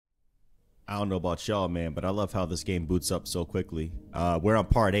I don't know about y'all, man, but I love how this game boots up so quickly. We're on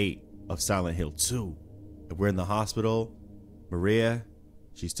part 8 of Silent Hill 2. We're in the hospital. Maria,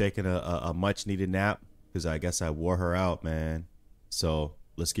 she's taking a much needed nap because I guess I wore her out, man. So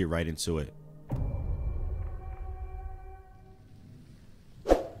let's get right into it.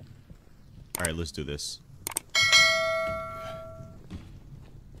 All right, let's do this.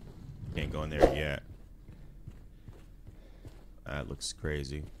 Can't go in there yet. That looks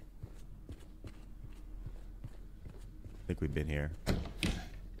crazy. I think we've been here.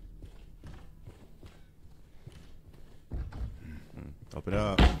 Open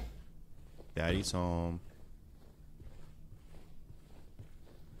up. Daddy's home.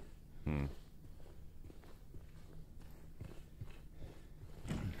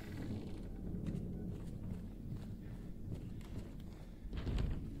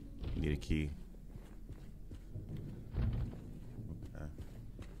 Need a key. Okay.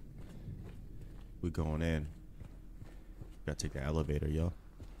 We going in. Gotta take the elevator, yo.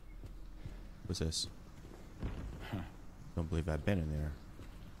 What's this? Don't believe I've been in there.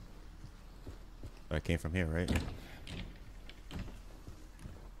 But I came from here, right?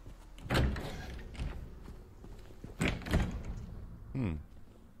 I'm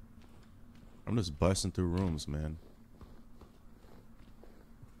just busting through rooms, man.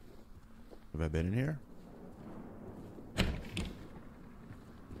 Have I been in here? I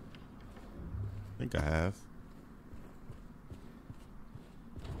think I have.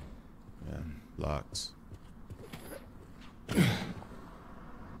 Yeah, locked.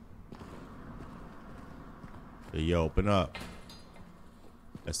 Hey, yo, open up.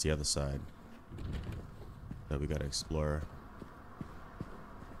 That's the other side that we gotta explore.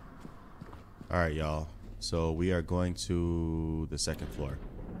 Alright, y'all. So we are going to the second floor.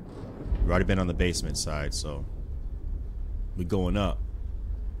 We've already been on the basement side, so we're going up.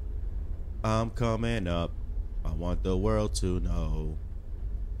 I'm coming up. I want the world to know.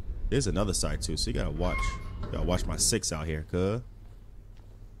 There's another side too, so you gotta watch. You gotta watch my 6 out here, cuz.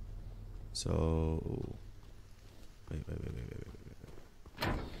 So wait.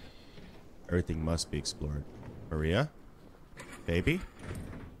 Everything must be explored. Maria? Baby?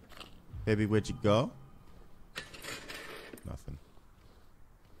 Baby, where'd you go? Nothing.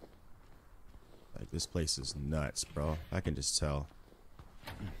 Like, this place is nuts, bro. I can just tell.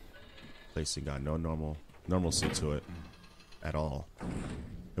 Place ain't got no normalcy to it at all.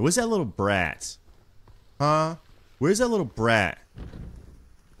 And where's that little brat? Huh? Where's that little brat?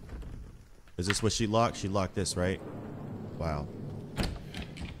 Is this what she locked? She locked this, right? Wow.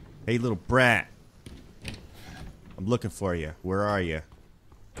 Hey, little brat. I'm looking for you. Where are you?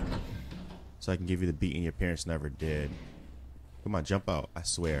 So I can give you the beating your parents never did. Come on, jump out. I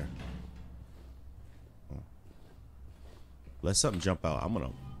swear. Let something jump out. I'm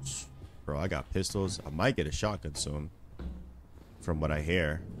gonna... Bro, I got pistols. I might get a shotgun soon. From what I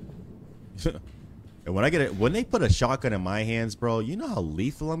hear. And when I get it... When they put a shotgun in my hands, bro, you know how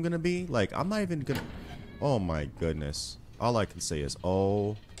lethal I'm gonna be? Like, I'm not even gonna... Oh my goodness. All I can say is,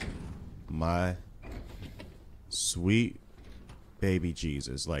 oh my sweet baby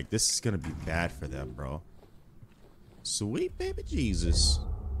Jesus. Like, this is gonna be bad for them, bro. Sweet baby Jesus.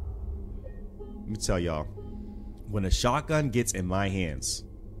 Let me tell y'all. When a shotgun gets in my hands,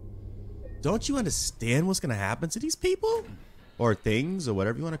 don't you understand what's gonna happen to these people? Or things, or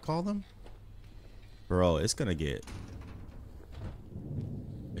whatever you want to call them? Bro, it's gonna get...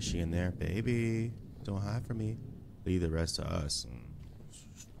 Is she in there? Baby, don't hide from me. Leave the rest to us.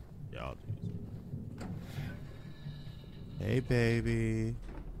 Y'all. Hey, baby.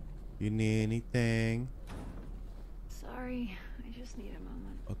 You need anything? Sorry, I just need a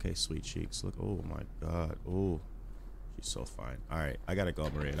moment. Okay, sweet cheeks. Look, oh my god. Oh, she's so fine. All right, I gotta go,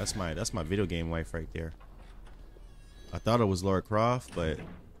 Maria. That's my video game wife right there. I thought it was Lara Croft, but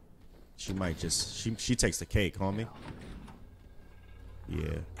she might just she takes the cake, homie.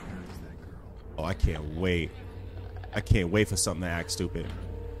 Yeah. Oh, I can't wait. I can't wait for something to act stupid.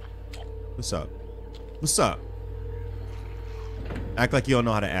 What's up? What's up? Act like you don't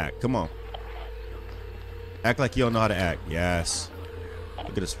know how to act. Come on. Act like you don't know how to act. Yes. Look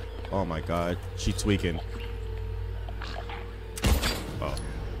at this. Oh my god. She tweaking. Oh.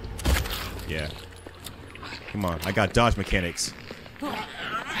 Yeah. Come on. I got dodge mechanics.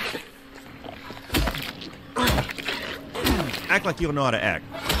 Act like you don't know how to act.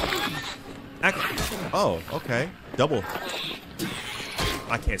 Act. Oh, okay. Double.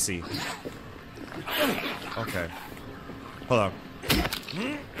 I can't see. Okay. Hold on.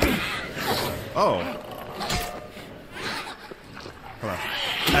 Oh. Hold on.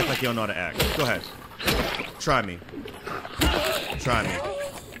 Act like you don't know how to act. Go ahead. Try me. Try me.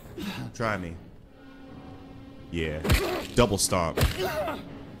 Try me. Yeah. Double stomp.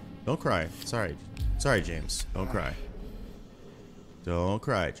 Don't cry. Sorry. Sorry, James. Don't cry. Don't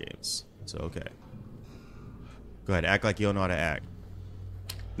cry, James. It's okay. Go ahead. Act like you don't know how to act.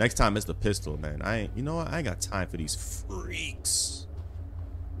 Next time it's the pistol, man. You know what? I ain't got time for these freaks.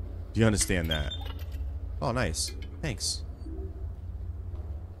 Do you understand that? Oh, nice. Thanks.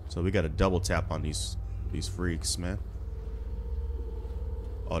 So we got a double tap on these freaks, man.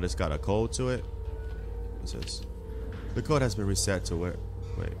 Oh, this got a code to it. What's this? The code has been reset to where?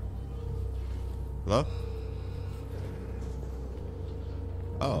 Wait. Hello?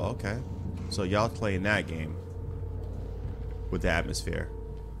 Oh, okay. So y'all playing that game with the atmosphere.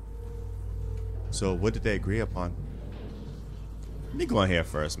 So what did they agree upon? Let me go in here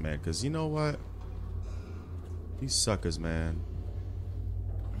first, man, because you know what? These suckers, man.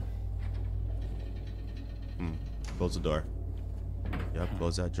 Close the door. Yep,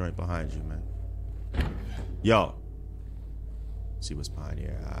 close that joint behind you, man. Yo. See what's behind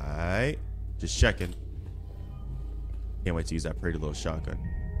here. Alright. Just checking. Can't wait to use that pretty little shotgun.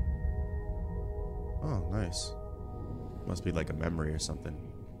 Oh, nice. Must be like a memory or something.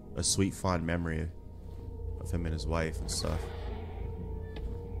 A sweet, fond memory of him and his wife and stuff.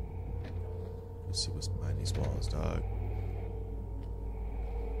 Let's see what's behind these walls, dog.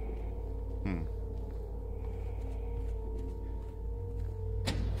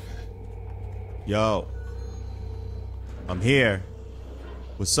 Yo. I'm here.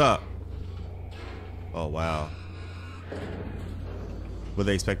 What's up? Oh, wow. Would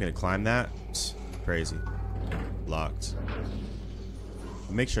they expect me to climb that? Psst, crazy. Locked.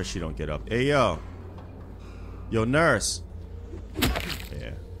 Make sure she don't get up. Hey, yo. Yo, nurse. Yeah.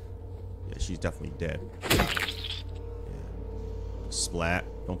 Yeah, she's definitely dead. Yeah. Splat.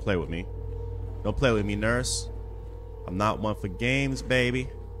 Don't play with me. Don't play with me, nurse. I'm not one for games, baby.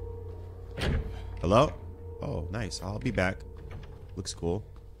 Hello? Oh, nice. I'll be back. Looks cool.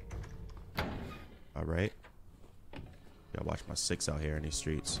 Alright. Gotta watch my 6 out here in these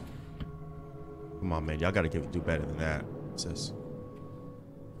streets. Come on, man. Y'all gotta do better than that. What's this?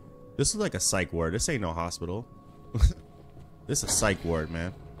 This is like a psych ward. This ain't no hospital. This is a psych ward,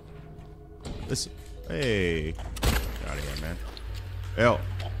 man. This. Hey. Get out of here, man. Yo.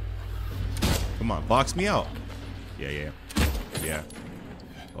 Come on. Box me out. Yeah. Yeah.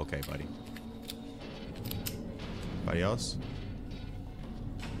 Okay, buddy. Anybody else?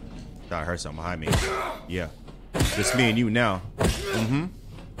 Thought I heard something behind me. Yeah. Just me and you now. Mm-hmm.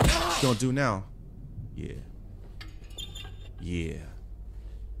 What you gonna do now? Yeah. Yeah.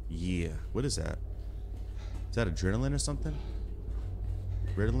 Yeah. What is that? Is that adrenaline or something?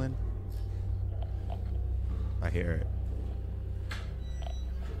 Ritalin? I hear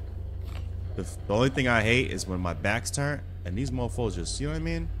it. The only thing I hate is when my back's turned and these mofos just, you know what I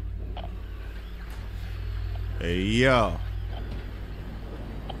mean? Hey, yo.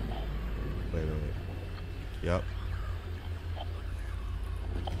 Wait. Yep.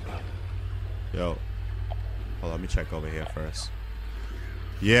 Yo. Hold on, let me check over here first.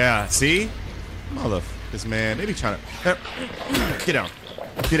 Yeah, see? Motherfuckers, man. They be trying to... Get down.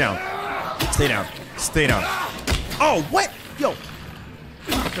 Get down. Stay down. Stay down. Oh, what? Yo.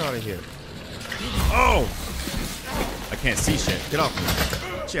 Get out of here. Oh. I can't see shit. Get off me.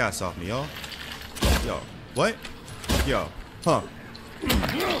 Get your ass off me, yo. Yo. What? Yo. Huh.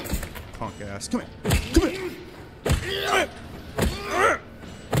 Punk ass. Come here. Come here.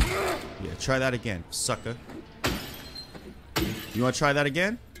 Yeah, try that again, sucker. You want to try that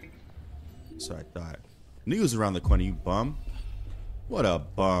again? So I thought. Knew he was around the corner, you bum. What a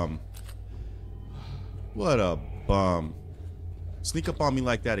bum. What a bum. Sneak up on me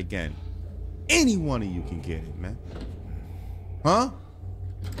like that again. Any one of you can get it, man. Huh?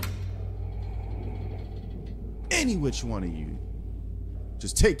 Any which one of you.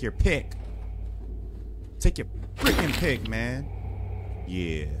 Just take your pick. Take your freaking pick, man.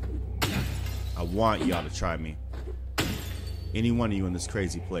 Yeah. I want y'all to try me. Any one of you in this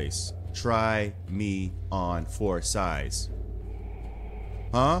crazy place. Try me on for size.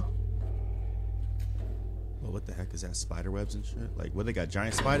 Huh? Well, what the heck is that? Spider webs and shit? Like, what, they got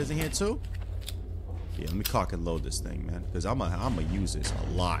giant spiders in here too? Yeah, let me cock and load this thing, man. Because I'm gonna use this a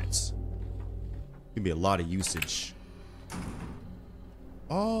lot. Gonna be a lot of usage.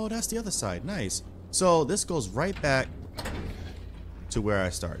 Oh, that's the other side. Nice. So this goes right back to where I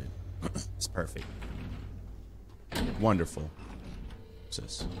started. It's perfect. Wonderful. What's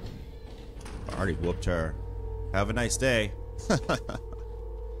this? I already whooped her. Have a nice day.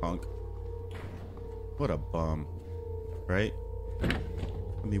 Punk. What a bum. Right?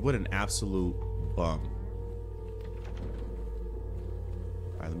 I mean, what an absolute bum.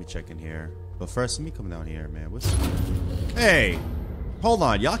 Alright, let me check in here. But first, let me come down here, man. What's... Hey! Hold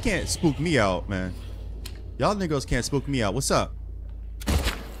on. Y'all can't spook me out, man. Y'all niggas can't spook me out. What's up?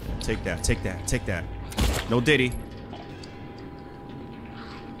 Take that. Take that. Take that. No Diddy.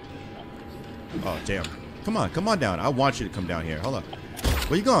 Oh, damn. Come on. Come on down. I want you to come down here. Hold up.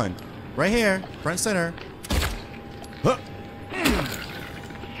 Where you going? Right here. Front center. Huh.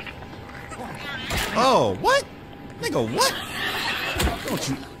 Oh, what? Nigga, what? Don't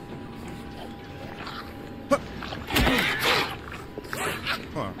you...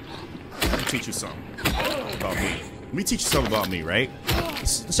 Hold on. Let me teach you something about me. Let me teach you something about me, right?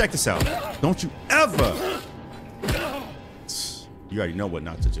 Let's check this out. Don't you ever... You already know what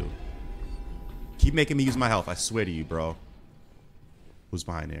not to do. Keep making me use my health. I swear to you, bro. Who's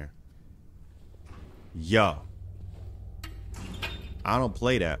behind there? Yo. I don't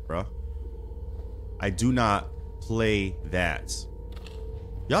play that, bro. I do not play that.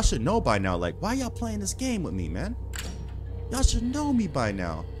 Y'all should know by now. Like, why y'all playing this game with me, man? Y'all should know me by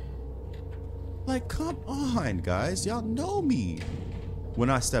now. Like, come on, guys. Y'all know me when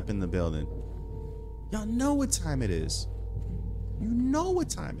I step in the building. Y'all know what time it is. You know what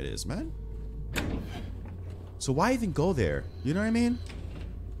time it is, man. So why even go there? You know what I mean?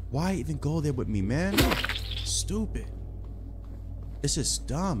 Why even go there with me, man? Stupid. It's just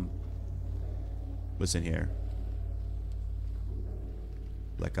dumb. What's in here?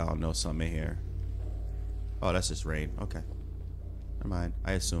 Like, I don't know something in here. Oh, that's just rain. Okay. Never mind.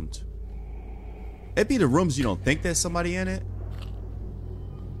 I assumed. It'd be the rooms you don't think there's somebody in it.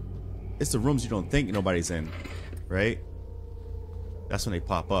 It's the rooms you don't think nobody's in. Right? That's when they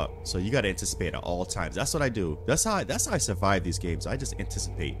pop up. So you gotta anticipate at all times. That's what I do. That's how I survive these games. I just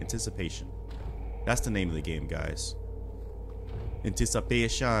anticipate. Anticipation. That's the name of the game, guys.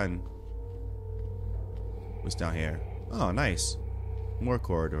 Anticipation. What's down here? Oh, nice. More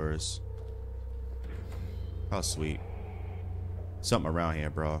corridors. How sweet. Something around here,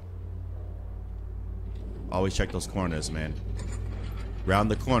 bro. Always check those corners, man. Round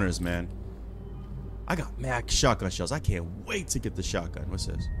the corners, man. I got mad shotgun shells. I can't wait to get the shotgun. What's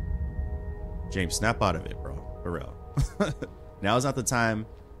this? James, snap out of it, bro. For real. Now's not the time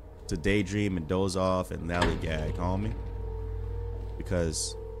to daydream and doze off and lollygag, homie.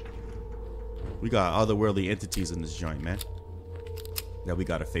 Because we got otherworldly entities in this joint, man. That we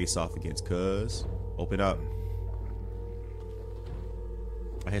gotta face off against. Cuz, open up.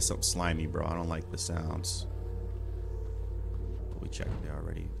 I hear something slimy, bro. I don't like the sounds. We checked it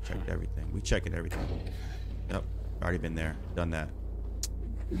already. Checked everything. We checking everything. Yep. Already been there. Done that.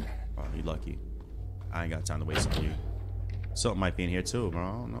 Oh, you lucky. I ain't got time to waste on you. Something might be in here too, bro.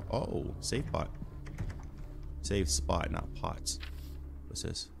 I don't know. Oh, save pot. Save spot, not pots. What's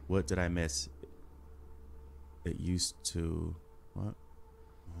this? What did I miss? It used to... What?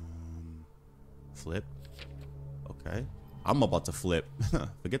 Flip. Okay. I'm about to flip.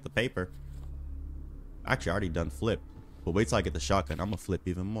 Forget the paper. Actually, I already done flip. But wait till I get the shotgun. I'm gonna flip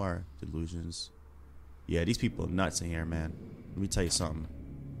even more. Delusions. Yeah, these people are nuts in here, man. Let me tell you something.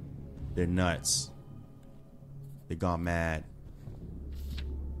 They're nuts. They gone mad.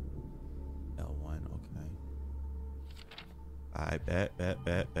 L1, okay. I bet.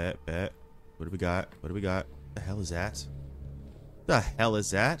 What do we got? What do we got? The hell is that? The hell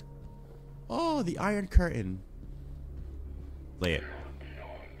is that? Oh, the Iron Curtain. Play it.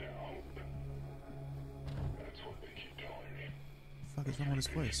 What the fuck is wrong with his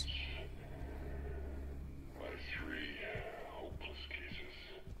voice?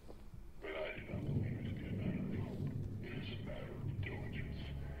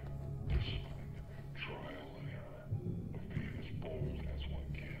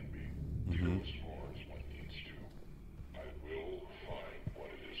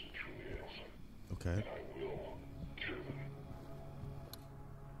 Okay.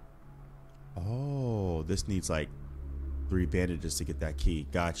 Oh, this needs like 3 bandages to get that key.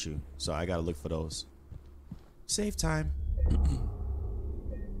 Got you. So I gotta look for those. Save time.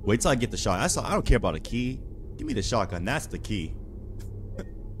 Wait till I get the shotgun. I don't care about a key. Give me the shotgun. That's the key.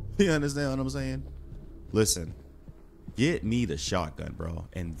 You understand what I'm saying? Listen. Get me the shotgun, bro.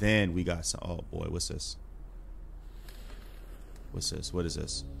 And then we got some... Oh, boy. What's this? What's this? What is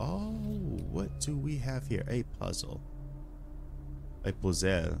this? Oh, what do we have here? A puzzle. A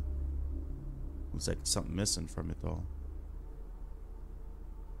puzzle. Looks like something missing from it, though.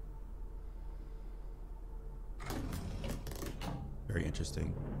 Very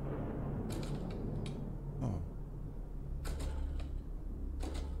interesting. Oh.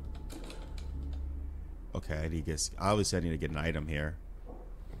 Okay, I need to get... Obviously, I need to get an item here.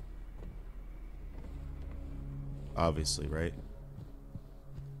 Obviously, right?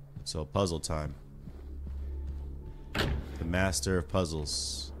 So puzzle time. The master of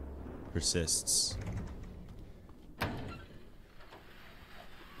puzzles persists.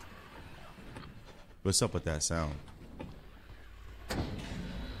 What's up with that sound?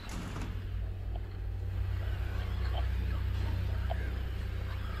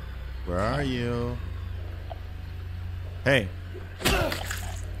 Where are you? Hey. Can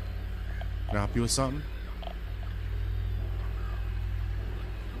I help you with something?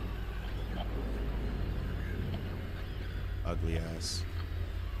 Ugly ass.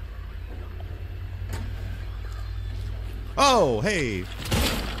 Oh, hey.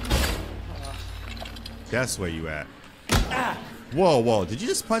 That's where you at. Whoa, whoa. Did you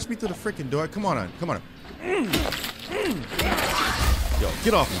just punch me through the freaking door? Come on. Come on. Yo,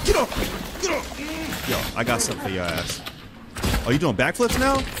 get off me. Get off me. Get off. Yo, I got something for your ass. Oh, you doing backflips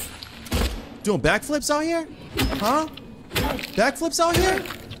now? Doing backflips out here? Huh? Backflips out here?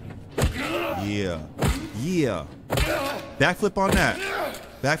 Yeah. Yeah. Backflip on that.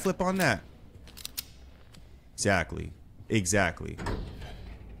 Backflip on that. Exactly. Exactly.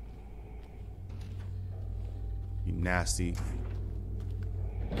 You nasty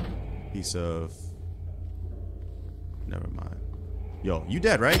piece of... Never mind. Yo, you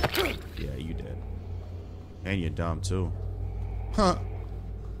dead, right? Yeah, you dead. And you're dumb, too. Huh.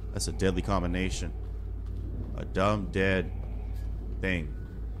 That's a deadly combination. A dumb, dead thing.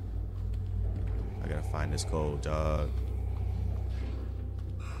 I gotta find this code, dog.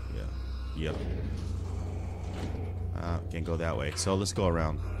 Yeah. Yep. Can't go that way. So let's go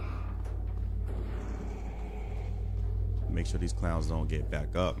around. Make sure these clowns don't get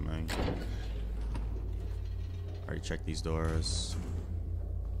back up, man. Already check these doors.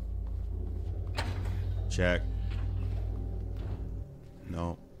 Check.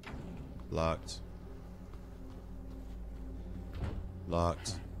 No. Locked.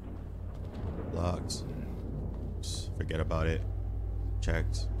 Locked. Locked. Just forget about it.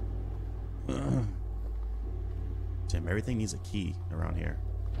 Checked. Damn, everything needs a key around here.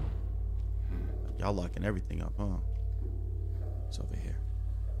 Y'all locking everything up, huh? It's over here.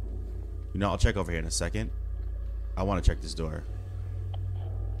 You know, I'll check over here in a second. I want to check this door.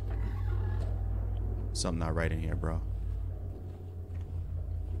 Something not right in here, bro.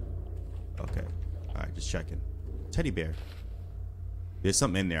 Okay. Alright, just checking. Teddy bear. There's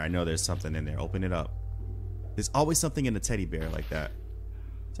something in there. I know there's something in there. Open it up. There's always something in the teddy bear like that.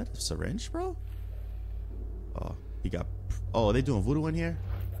 Is that a syringe, bro? Oh, he got... Oh, are they doing voodoo in here?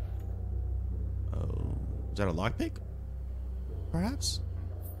 Oh. Is that a lockpick? Perhaps?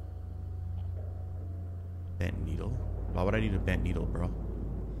 Bent needle. Why would I need a bent needle, bro?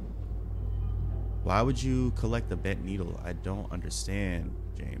 Why would you collect the bent needle? I don't understand,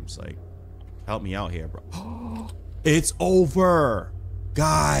 James. Like, help me out here, bro. It's over!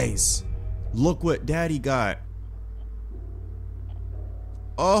 Guys! Look what Daddy got.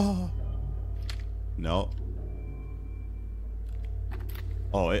 Oh! No.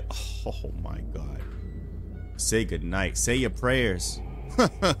 Oh, oh my God. Say goodnight. Say your prayers.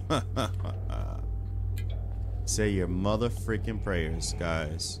 Say your mother freaking prayers,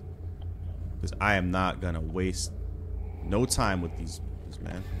 guys. Because I am not gonna waste no time with these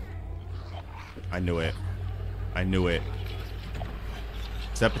man. I knew it. I knew it.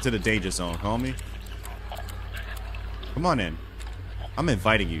 Step into the danger zone, homie. Come on in. I'm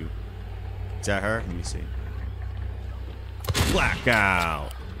inviting you. Is that her? Let me see.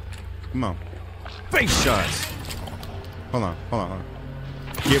 Blackout. Come on. Face shots. Hold on. Hold on. Hold on.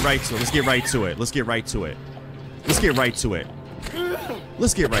 Get right to it. Let's get right to it. Let's get right to it. Let's get right to it.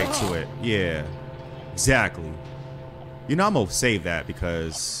 Let's get right to it. Yeah. Exactly. You know, I'm gonna save that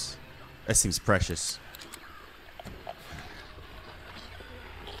because that seems precious.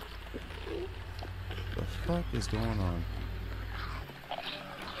 What the fuck is going on?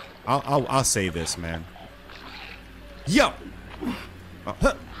 I'll save this, man. Yo! Oh,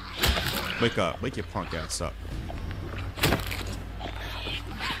 huh. Wake up. Wake your punk ass up.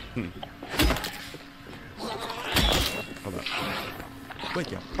 Hold up.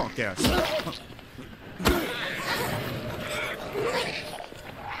 Wake your punk ass up.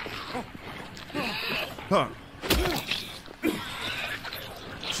 Huh.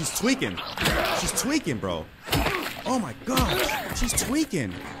 She's tweaking. She's tweaking, bro. Oh my gosh. She's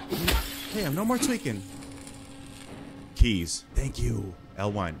tweaking. Damn, no more tweaking. Keys. Thank you.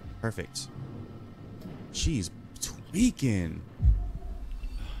 L1. Perfect. She's tweaking.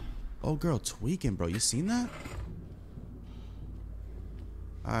 Oh, girl, tweaking, bro. You seen that?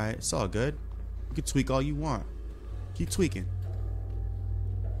 Alright, it's all good. You can tweak all you want. Keep tweaking.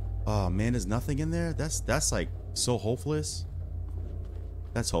 Oh, man, there's nothing in there? That's like, so hopeless.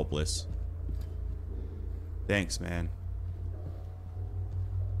 That's hopeless. Thanks, man.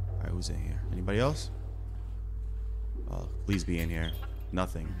 Alright, who's in here? Anybody else? Oh, please be in here.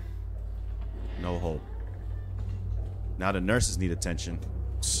 Nothing. No hope. Now the nurses need attention.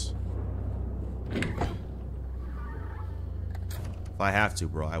 If I have to,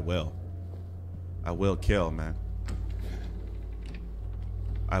 bro, I will. I will kill, man.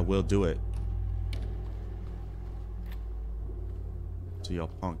 I will do it. So y'all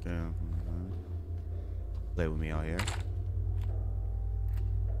punk, yeah. Play with me out here.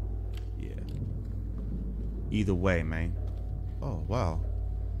 Yeah. Either way, man. Oh, wow.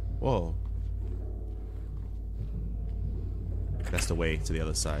 Whoa. That's the way to the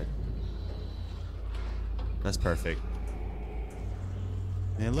other side. That's perfect.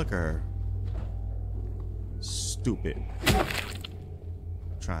 Man, look at her. Stupid.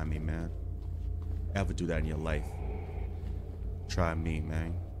 Try me, man. Ever do that in your life? Try me,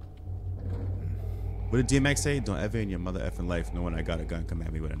 man. What did DMX say? Don't ever in your mother effing life know when I got a gun come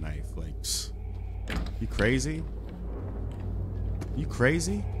at me with a knife. Like, you crazy? You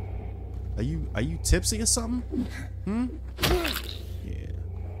crazy? Are you tipsy or something? Hmm? Yeah.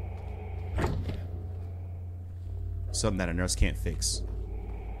 Something that a nurse can't fix.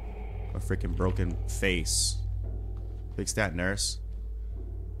 A freaking broken face. Fix that, nurse.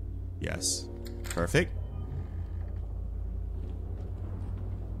 Yes. Perfect.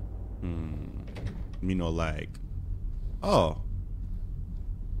 Me no lag. Oh.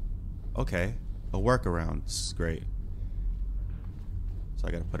 Okay. A workaround. This is great. So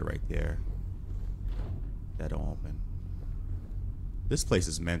I gotta put it right there. That don't open. This place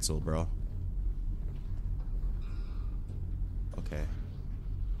is mental, bro. Okay.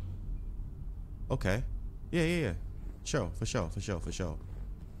 Okay. Yeah. Sure, for sure.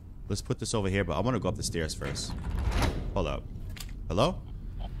 Let's put this over here, but I want to go up the stairs first. Hold up. Hello?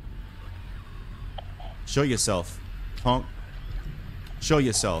 Show yourself, punk. Show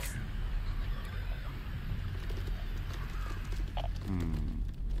yourself.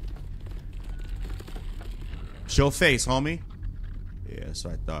 Show face, homie. Yeah, that's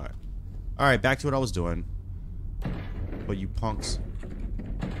what I thought. Alright, back to what I was doing. But you punks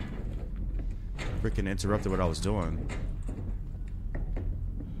freaking interrupted what I was doing.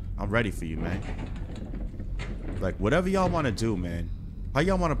 I'm ready for you, man. Like, whatever y'all want to do, man. How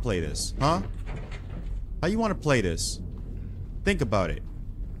y'all want to play this? Huh? How you want to play this? Think about it.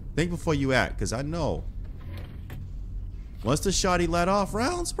 Think before you act, because I know. Once the shotty let off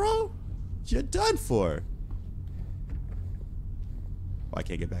rounds, bro, you're done for. Oh, I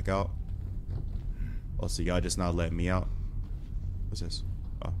can't get back out. Oh, so y'all just not letting me out? What's this?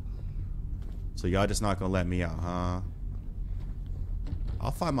 Oh. So y'all just not gonna let me out, huh?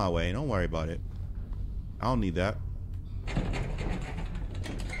 I'll find my way. Don't worry about it. I don't need that.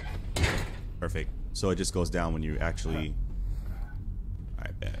 Perfect. So it just goes down when you actually...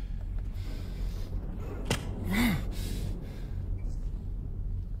 Alright, bet.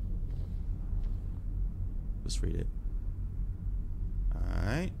 Let's read it.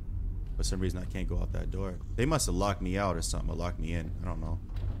 Alright. For some reason I can't go out that door. They must have locked me out or something, or locked me in. I don't know.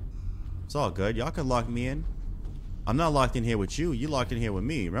 It's all good. Y'all can lock me in. I'm not locked in here with you. You locked in here with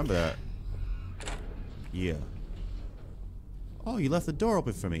me. Remember that. Yeah. Oh, you left the door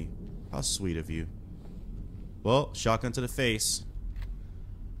open for me. How sweet of you. Well, shotgun to the face.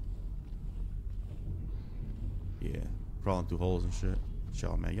 Yeah. Crawling through holes and shit.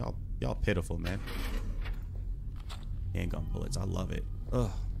 Y'all, man. Y'all pitiful, man. Handgun bullets. I love it.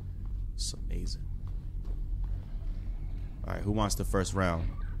 Ugh. It's amazing. Alright, who wants the first round?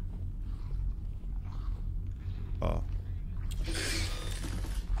 Oh.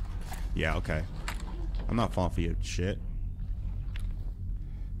 Yeah, okay. I'm not falling for your shit.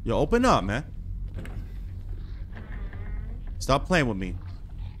 Yo, open up, man. Stop playing with me.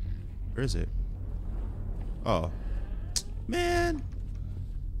 Where is it? Oh. Man.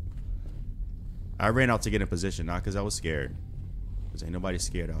 I ran out to get in position, not because I was scared. Because ain't nobody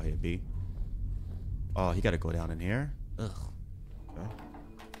scared out here, B. Oh, he got to go down in here? Ugh. Okay.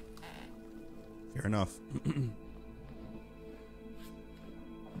 Fair enough.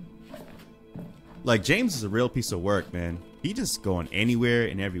 Like, James is a real piece of work, man. He just going anywhere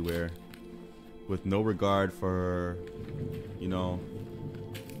and everywhere with no regard for, you know.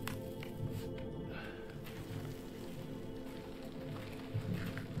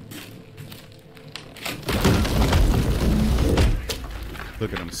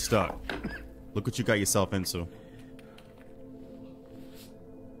 Look at him stuck. Look what you got yourself into.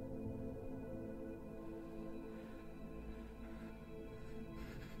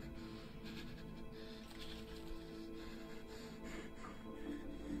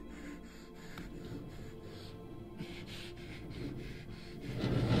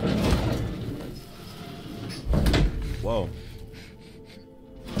 Whoa.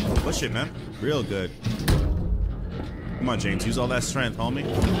 Push it, man. Real good. Come on, James. Use all that strength, homie.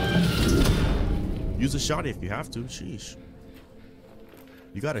 Use a shotty if you have to. Sheesh.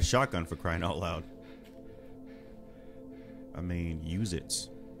 You got a shotgun, for crying out loud. I mean, use it.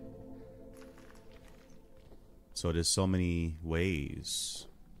 So there's so many ways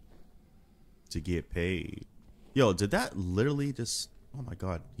to get paid. Yo, did that literally just... Oh my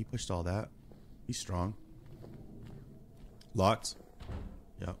god, he pushed all that. He's strong. Locked.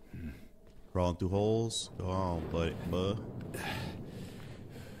 Yep. Crawling through holes. Go on, buddy.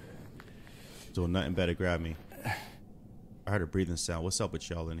 Doing nothing better. Grab me. I heard a breathing sound. What's up with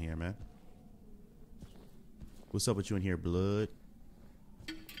y'all in here, man? What's up with you in here, blood?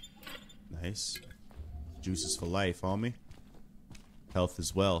 Nice. Juices for life, homie. Health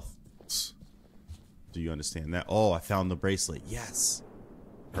is wealth. Do you understand that? Oh, I found the bracelet. Yes.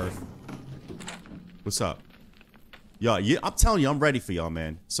 Perfect. What's up? Yo, I'm telling you, I'm ready for y'all,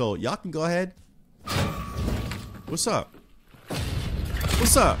 man. So y'all can go ahead. What's up?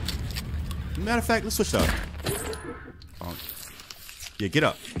 What's up? Matter of fact, let's switch up. Yeah, get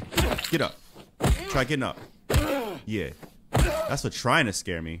up. Get up. Try getting up. Yeah. That's for trying to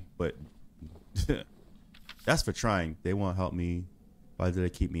scare me, but that's for trying. They won't help me. Why did they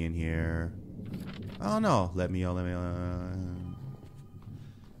keep me in here? I don't know. Let me.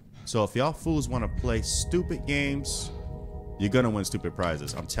 So if y'all fools want to play stupid games, you're gonna win stupid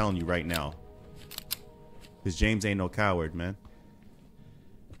prizes. I'm telling you right now. Because James ain't no coward, man.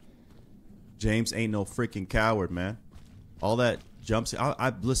 James ain't no freaking coward, man. All that jumps.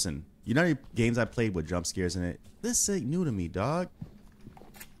 I listen. You know any games I played with jump scares in it? This ain't new to me, dog.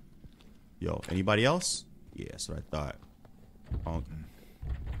 Yo, anybody else? Yeah, that's what I thought.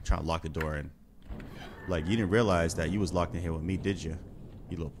 Trying to lock the door in. Like, you didn't realize that you was locked in here with me, did you?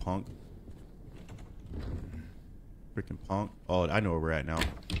 You little punk. Freaking punk. Oh, I know where we're at now.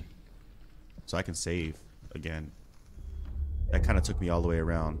 So I can save again. That kind of took me all the way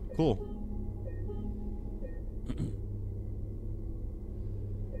around. Cool.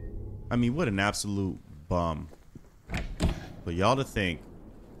 I mean, what an absolute bum. But y'all to think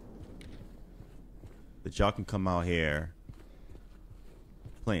that y'all can come out here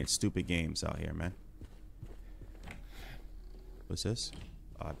playing stupid games out here, man. What's this?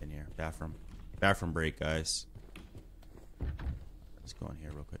 Oh, I've been here. Bathroom. Bathroom break, guys. Let's go in here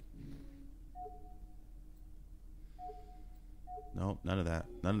real quick. Nope, none of that.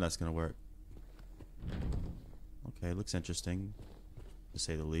 None of that's gonna work. Okay, looks interesting, to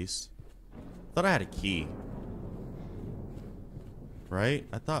say the least. Thought I had a key. Right?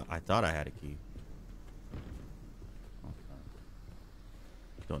 I thought I had a key. Okay.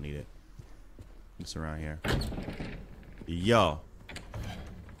 Don't need it. It's around here. Yo.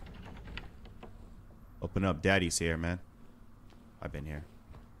 Open up, daddy's here, man. I've been here.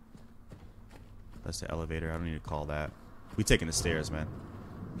 That's the elevator. I don't need to call that. We taking the stairs, man.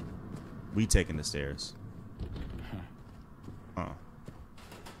 We taking the stairs. Huh.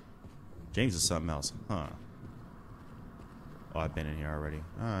 James is something else. Huh. Oh, I've been in here already.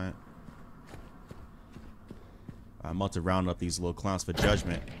 Alright. I'm about to round up these little clowns for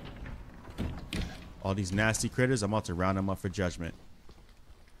judgment. All these nasty critters, I'm about to round them up for judgment.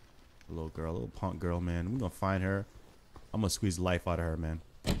 A little girl, a little punk girl, man. We're gonna find her. I'm gonna squeeze life out of her, man.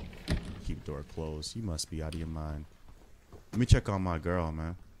 Keep the door closed. You must be out of your mind. Let me check on my girl,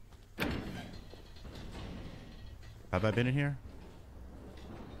 man. Have I been in here?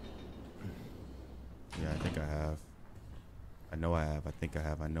 Yeah, I think I have. I know I have. I think I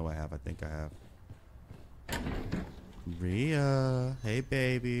have. I know I have. I think I have. Rhea. Hey,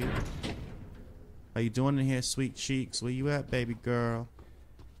 baby. How you doing in here, sweet cheeks? Where you at, baby girl?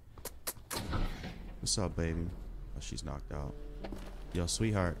 What's up, baby? Oh, she's knocked out. Yo,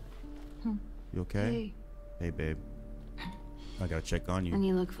 sweetheart. You okay? Hey. Hey, babe. I gotta check on you.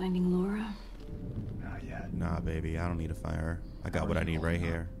 Any luck finding Laura? Not yet. Nah, baby. I don't need to find her. I got what I need right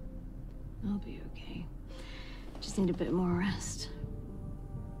here. I'll be okay. Just need a bit more rest.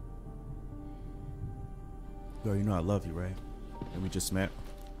 Girl, you know I love you, right? And we just met.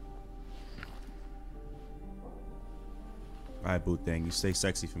 Alright, boo thing. You stay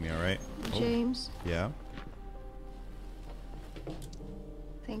sexy for me, alright? James, Oh. Yeah?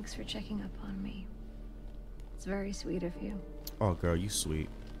 thanks for checking up on me. It's very sweet of you. Oh, girl, you sweet.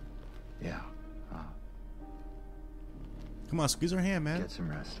 Yeah. Come on, squeeze her hand, man. Get some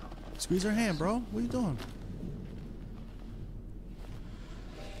rest. Squeeze her hand, bro. What are you doing?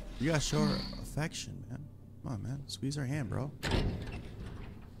 You gotta show her affection, man. Come on, man. Squeeze her hand, bro.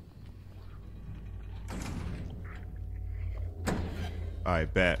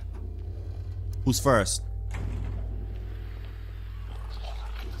 Alright, bet. Who's first?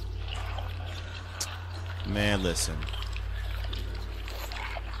 Man, listen.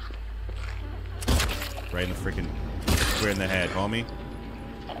 Right in the freaking... We're in the head, homie.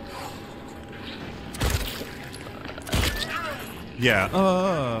 Yeah.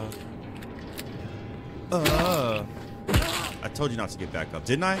 I told you not to get back up,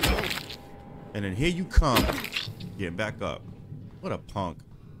 didn't I? And then here you come, getting back up. What a punk.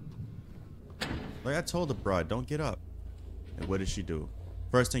 Like I told the broad, don't get up. And what does she do?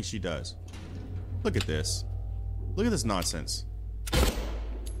 First thing she does. Look at this. Look at this nonsense.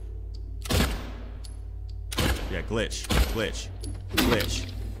 Yeah, glitch, glitch, glitch,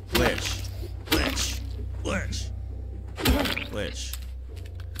 glitch, glitch, glitch, glitch.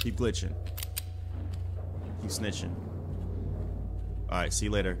 Keep glitching. Keep snitching. Alright, see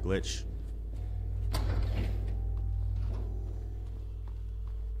you later, glitch.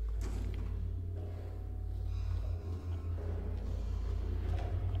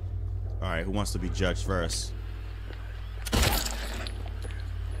 Alright, who wants to be judged first?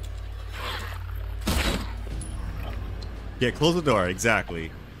 Yeah, close the door.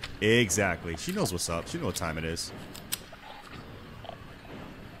 Exactly. Exactly. She knows what's up. She knows what time it is.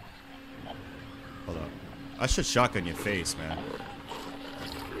 Hold up. I should shotgun your face, man.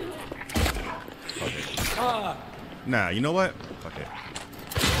 Okay. Nah, you know what? Fuck it.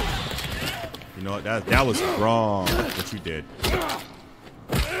 You know what? That was wrong. What you did.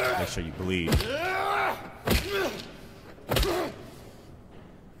 Make sure you bleed.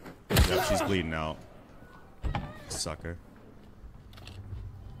 Yep, she's bleeding out. Sucker.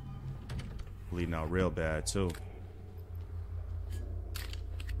 Bleeding out real bad, too.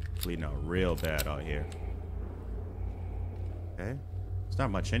 Bleeding out real bad out here. Okay. There's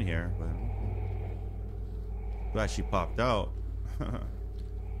not much in here, but... Glad she popped out.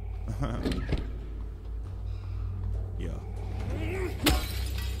 Yeah.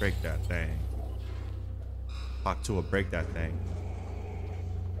 Break that thing. Hawk 2 will break that thing.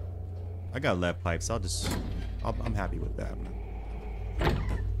 I got lead pipes. I'm happy with that.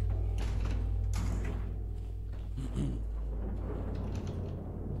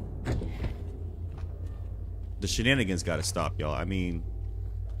 The shenanigans gotta stop, y'all. I mean,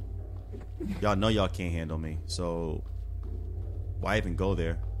 y'all know y'all can't handle me, so why even go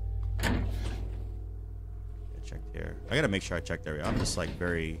there? Check there. I gotta make sure I check there. I'm just like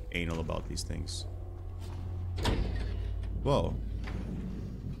very anal about these things. Whoa.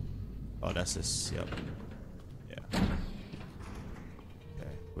 Oh, that's this. Yep. Yeah.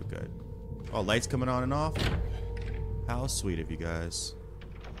 Okay, we're good. Oh, lights coming on and off. How sweet of you guys.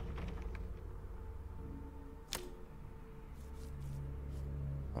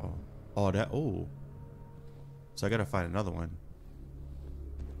 Oh. Oh, that. Oh. So I gotta find another one.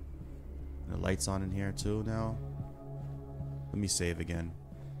 And the lights on in here too now. Let me save again.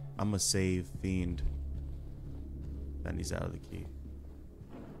 I'm a save fiend. Then he's out of the key.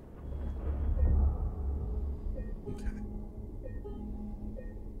 Okay.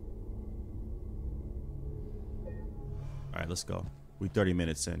 Alright, let's go. We 30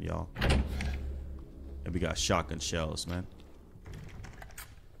 minutes in, y'all. And we got shotgun shells, man.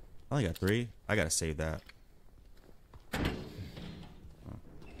 I only got 3. I gotta save that.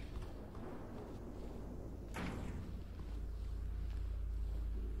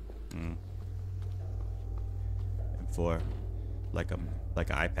 M4. Like an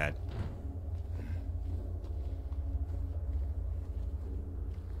iPad.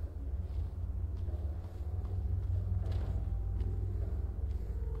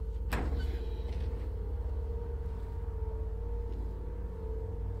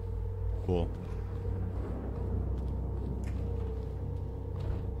 Cool.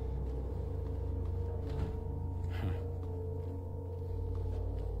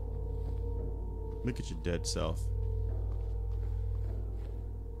 Look at your dead self.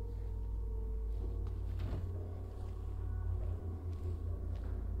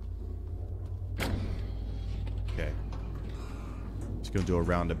 Okay. Just gonna do a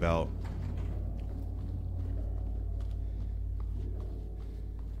roundabout.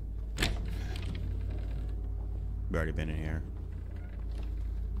 We've already been in here.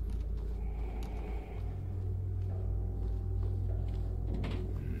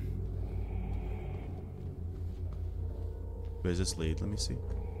 Where's this lead? Let me see.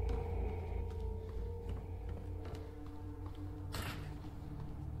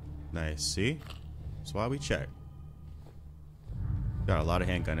 Nice. See? That's why we check. Got a lot of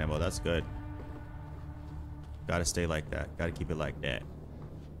handgun ammo. That's good. Gotta stay like that. Gotta keep it like that.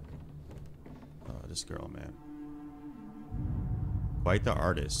 Oh, this girl, man. Quite the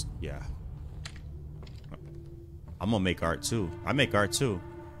artist. Yeah. I'm gonna make art too. I make art too.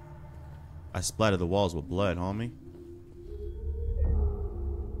 I splattered the walls with blood, homie.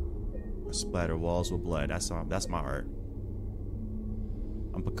 I splatter walls with blood. That's my art.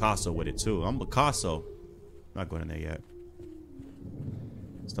 I'm Picasso with it too. I'm Picasso. Not going in there yet.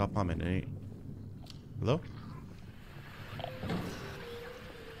 Stop humming. It ain't. Hello?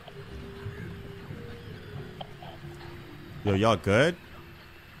 Yo, y'all good?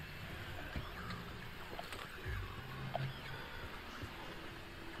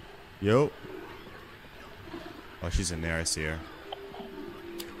 Yo. Oh, she's in there. I see her.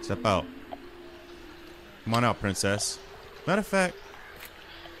 Step out. Come on out, princess. Matter of fact,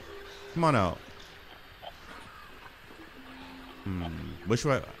 come on out. Which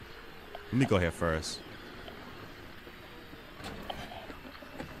way? Let me go here first.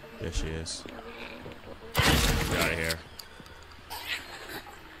 There she is. Get out of here.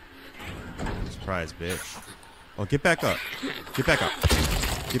 Surprise, bitch. Oh, get back up. Get back up.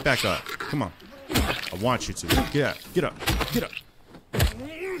 Get back up. Come on. I want you to. Get up. Get up. Get up.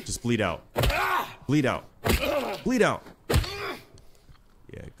 Just bleed out. Bleed out. Bleed out.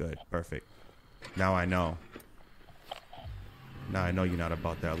 Yeah, good. Perfect. Now I know. Now I know you're not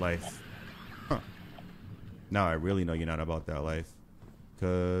about that life. Huh. Now I really know you're not about that life.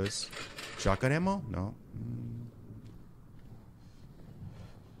 Cause shotgun ammo? No.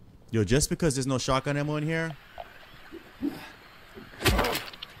 Yo, just because there's no shotgun ammo in here.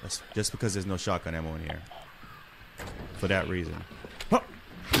 That's just because there's no shotgun ammo in here. For that reason. Huh.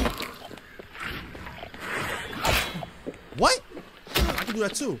 What? I can do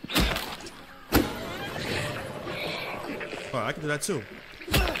that too. Oh, I can do that too.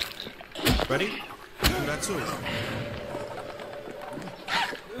 Ready? I can do that too.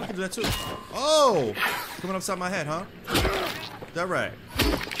 I can do that too. Oh! Coming upside my head, huh? Is that right?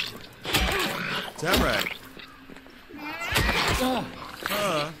 Is that right?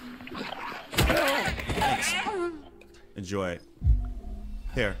 Thanks. Enjoy it.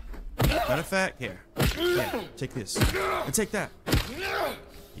 Here. Matter of fact, here. Yeah, take this. And take that.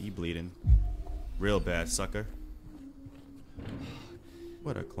 You bleeding. Real bad, sucker.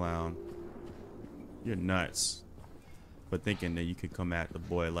 What a clown. You're nuts. For thinking that you could come at the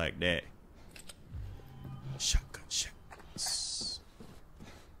boy like that. Shotgun shots.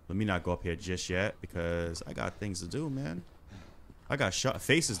 Let me not go up here just yet because I got things to do, man. I got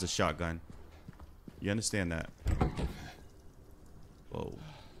faces to shotgun. You understand that? Whoa.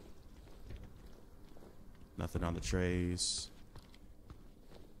 Nothing on the trays.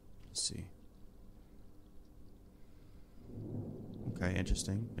 Let's see. Okay,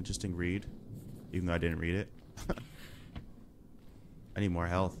 interesting. Interesting read. Even though I didn't read it. I need more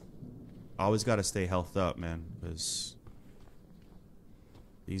health. I always gotta stay healthed up, man. Because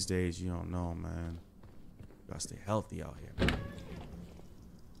these days, you don't know, man. Gotta stay healthy out here.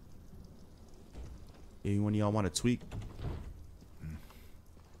 Anyone y'all want to tweak?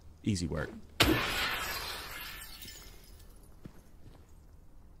 Easy work.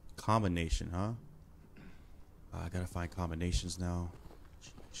 Combination, huh? I gotta find combinations now.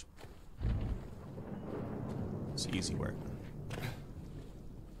 It's easy work.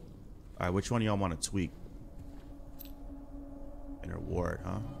 Alright, which one of y'all want to tweak? Inner ward,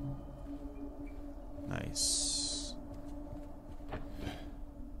 huh? Nice.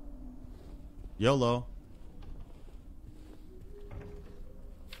 YOLO.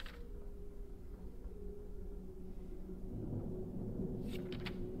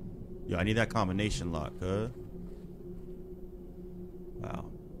 Yo, I need that combination lock, huh? Wow.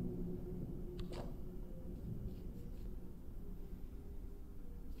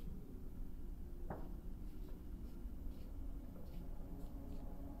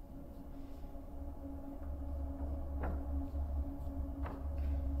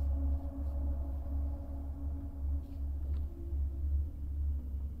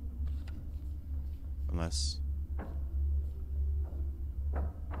 Unless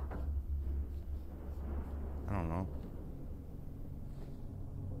I don't know.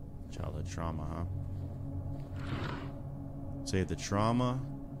 Childhood trauma, huh? Save the trauma.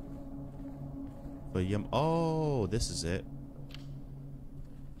 But oh, this is it.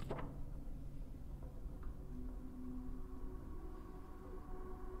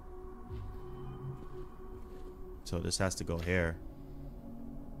 So this has to go here.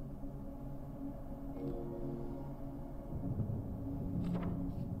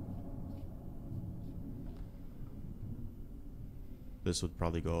 This would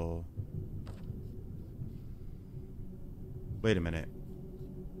probably go. Wait a minute.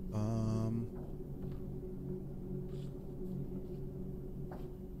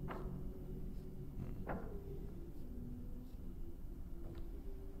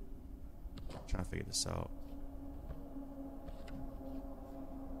 figure this out.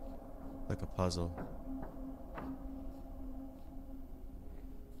 Like a puzzle.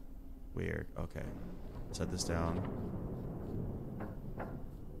 Weird. Okay. Set this down.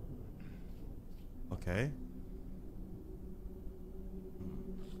 Okay.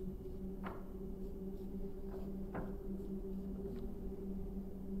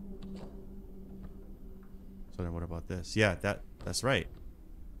 So then what about this? Yeah, that's right.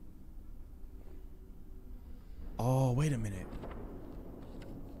 Oh, wait a minute.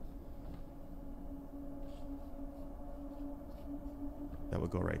 That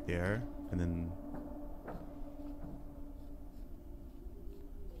would go right there. And then...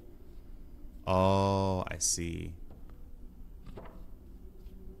 Oh, I see.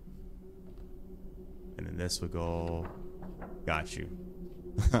 And then this would go... Got you.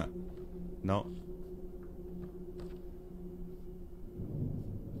 No.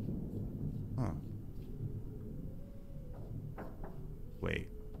 Huh. Wait.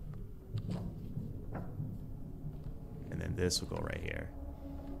 And then this will go right here.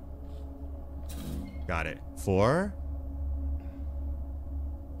 Got it. 4?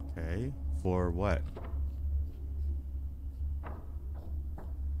 Okay. For what?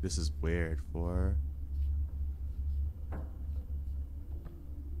 This is weird. 4.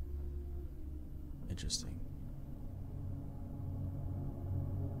 Interesting.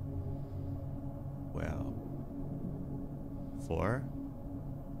 Well. 4?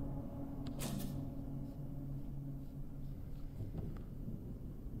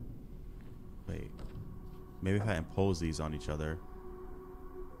 Wait. Maybe if I impose these on each other.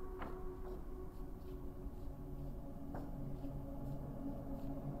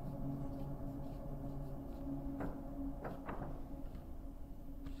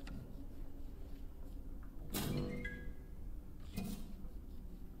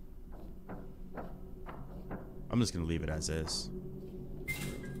 I'm just gonna leave it as is.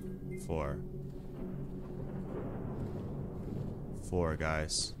 4. 4,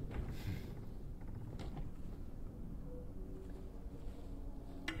 guys.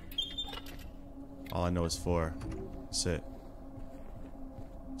 All I know is 4. That's it.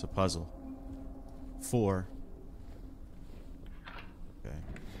 It's a puzzle. 4. Okay.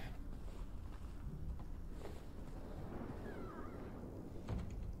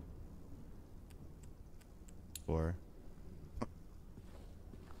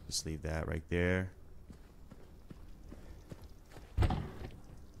 Just leave that right there.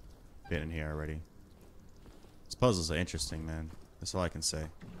 Been in here already. These puzzles are interesting, man. That's all I can say.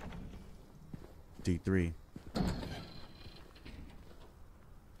 D3.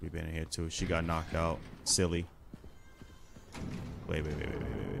 We've been in here too. She got knocked out. Silly. Wait. Okay,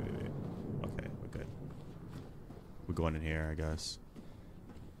 we're good. We're going in here, I guess.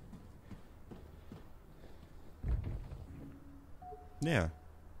 Yeah.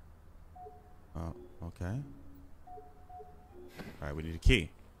 Oh, okay. Alright, we need a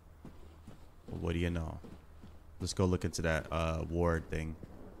key. Well, what do you know? Let's go look into that ward thing.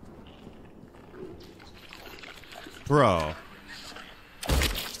 Bro.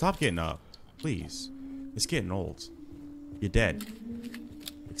 Stop getting up. Please. It's getting old. You're dead.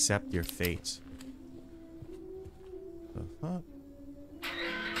 Accept your fate. The fuck?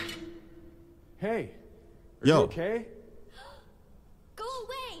 Hey. Are Yo. you okay? Go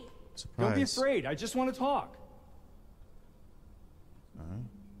away! Surprise. Don't be afraid. I just want to talk. Alright.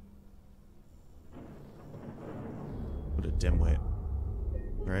 What a dimwit.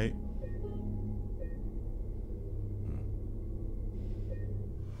 Right?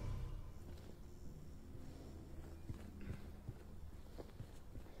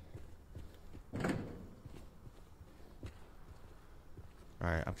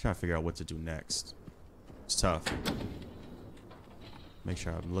 Alright, I'm trying to figure out what to do next. It's tough. Make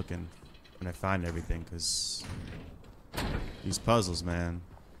sure I'm looking when I find everything, because these puzzles, man,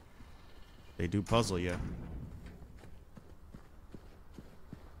 they do puzzle you.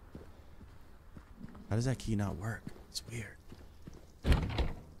 How does that key not work? It's weird. Can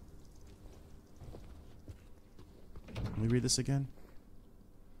we read this again?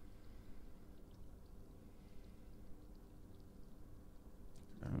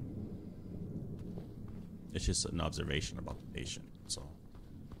 It's just an observation about the patient, so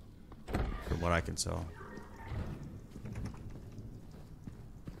from what I can tell.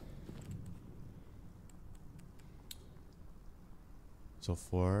 So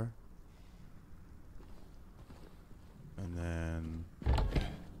 4. And then...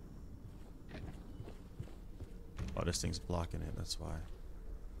 Oh, this thing's blocking it, that's why.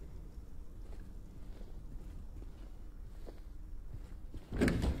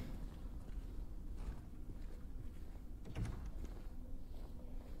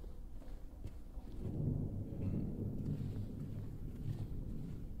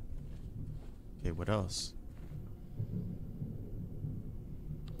 Okay, what else?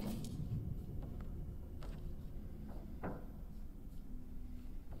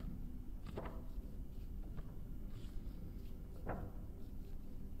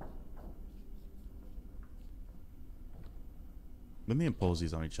 Let me impose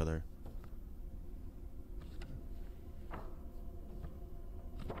these on each other.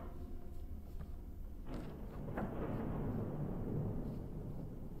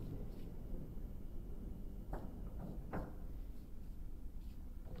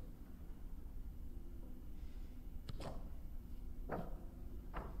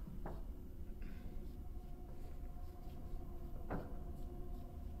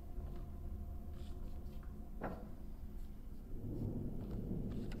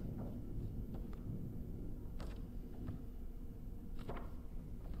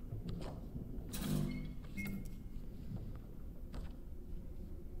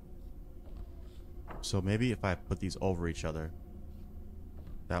 So maybe if I put these over each other,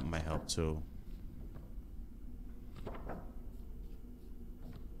 that might help too.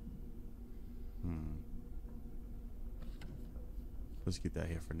 Let's keep that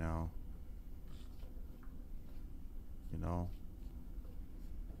here for now. You know.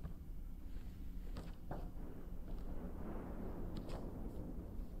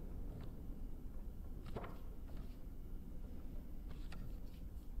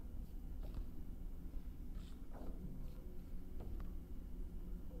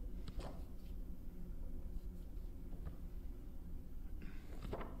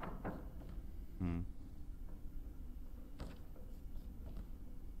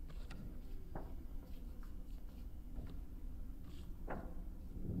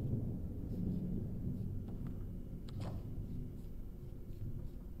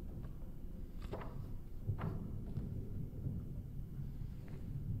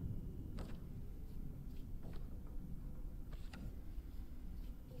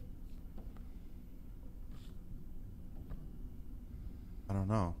 I don't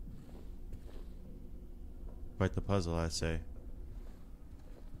know. Quite the puzzle, I'd say.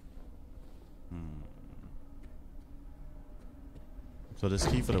 So this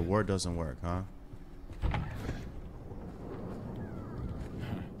key for the ward doesn't work, huh?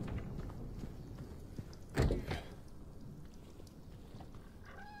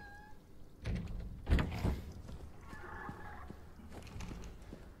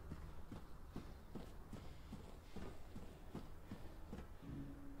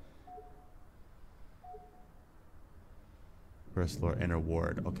 First floor, inner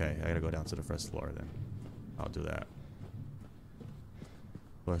ward. Okay, I gotta go down to the first floor then. I'll do that.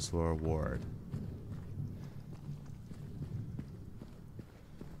 First floor ward.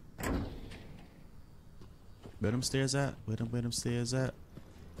 Where them stairs at? Where them stairs at?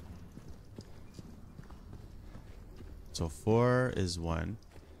 So 4 is 1.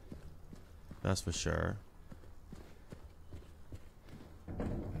 That's for sure.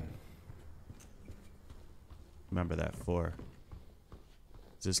 Remember that 4.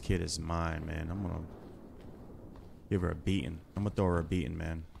 This kid is mine, man. I'm gonna give her a beating. I'm gonna throw her a beating,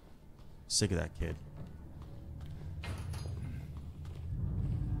 man. Sick of that kid.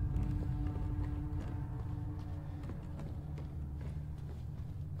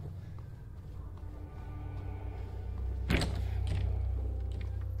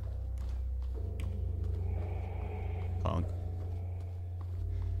 Punk.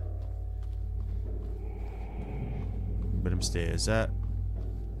 But him stairs. That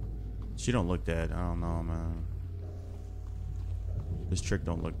she don't look dead. I don't know, man. This trick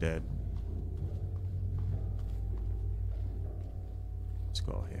don't look dead. Let's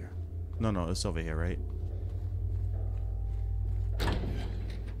go here. No, it's over here, right?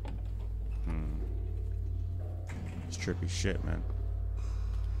 It's trippy shit, man.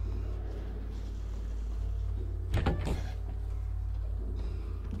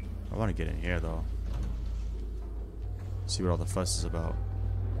 I want to get in here, though. See what all the fuss is about.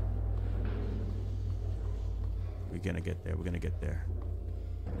 We're gonna get there. We're gonna get there.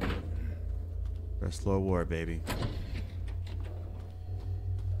 First floor ward, baby.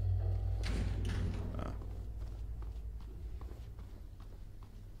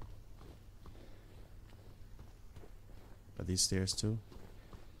 Are these stairs too?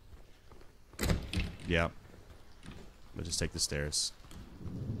 Yeah. We'll just take the stairs.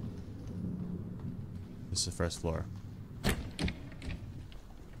 This is the first floor.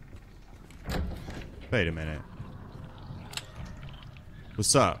 Wait a minute.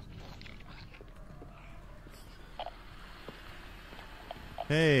 What's up?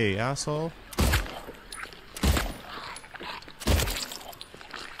 Hey, asshole.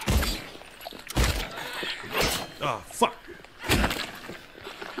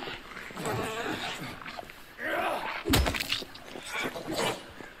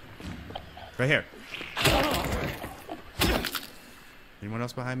 Right here. Anyone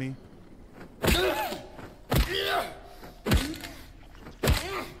else behind me?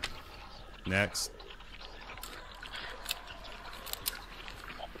 Next.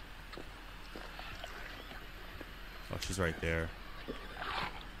 Oh, she's right there.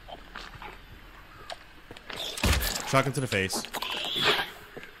 Shotgun to the face.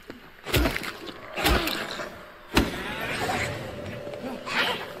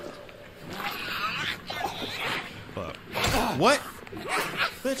 Fuck. What?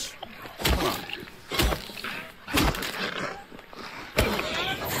 Bitch. Hold on.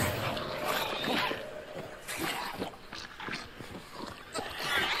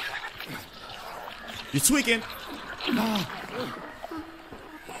 You're tweaking.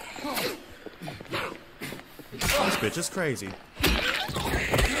 This bitch is crazy.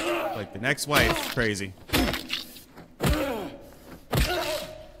 Like the next wife, crazy.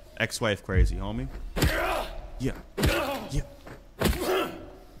 Ex-wife crazy, homie. Yeah. Yeah.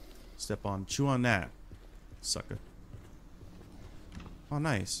 Step on, chew on that, sucker. Oh,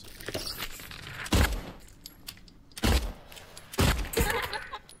 nice.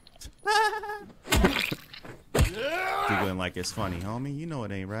 Giggling like it's funny, homie. You know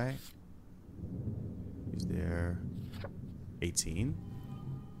it ain't right. He's there. 18.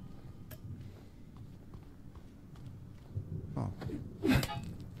 Oh.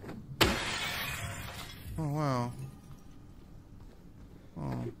 Oh, wow.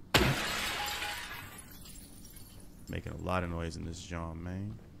 Oh. Making a lot of noise in this John,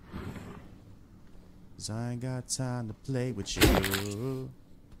 man. 'Cause I ain't got time to play with you.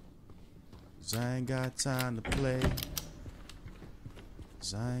 'Cause I ain't got time to play.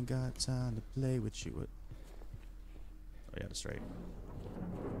 'Cause I ain't got time to play with you. Oh, yeah, that's right.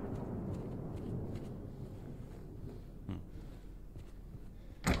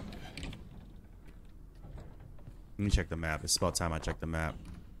 Let me check the map. It's about time I check the map.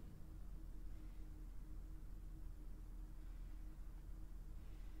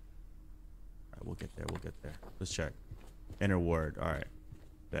 Alright, we'll get there. We'll get there. Let's check. Inner ward. Alright.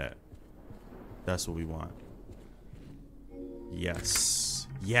 Bet. That's what we want. Yes.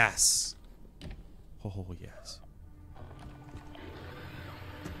 Yes. Oh, yes.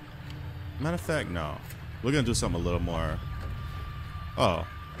 Matter of fact, no. We're gonna do something a little more. Oh,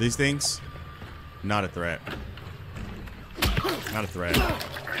 these things? Not a threat. Not a threat.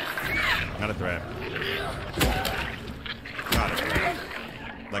 Not a threat. Not a threat.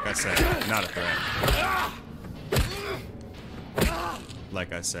 Like I said, not a threat.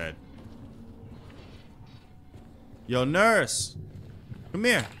 Like I said. Yo, nurse! Come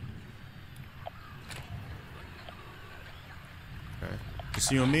here. Okay.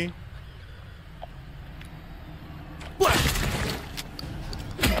 Just you and me?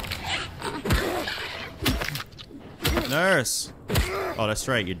 Nurse! Oh, that's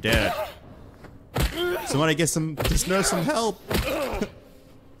right, you're dead. Somebody get this nurse some help.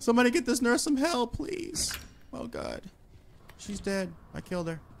 Somebody get this nurse some help, please. Oh, God. She's dead. I killed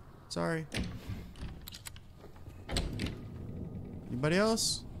her. Sorry. Anybody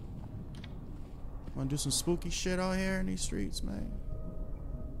else? Wanna do some spooky shit out here in these streets, man?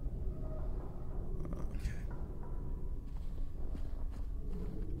 Okay.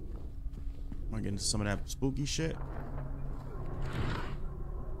 Wanna get into some of that spooky shit?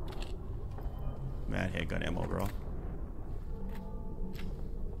 Mad handgun ammo, bro.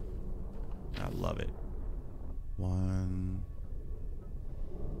 I love it. One.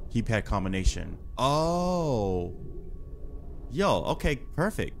 Keypad combination. Oh. Yo, okay,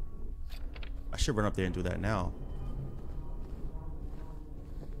 perfect. I should run up there and do that now.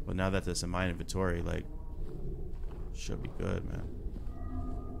 But now that that's in my inventory, like, should be good, man.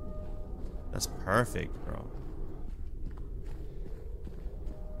 That's perfect, bro.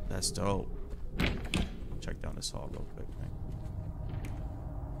 That's dope. Check down this hall real quick, man.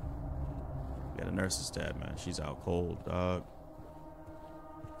 Yeah, the nurse is dead, man. She's out cold, dog.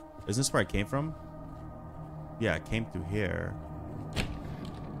 Isn't this where I came from? Yeah, I came through here.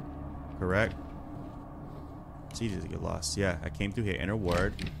 Correct? It's easy to get lost. Yeah, I came through here. Inner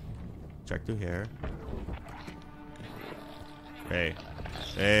ward. Check through here. Hey.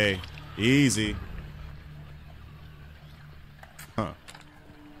 Hey. Easy. Huh.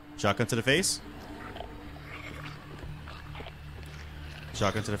 Shotgun to the face.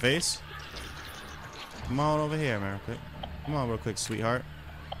 Shotgun to the face. Come on over here, man. Real quick. Come on real quick, sweetheart.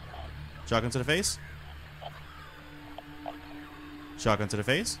 Shotgun to the face. Shotgun to the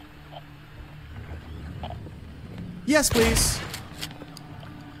face. Yes, please.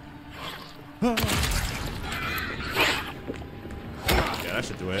 Yeah. Yeah, that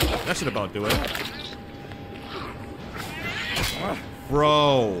should do it. That should about do it.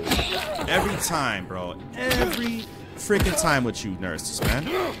 Bro. Every time, bro. Every freaking time with you nurses, man.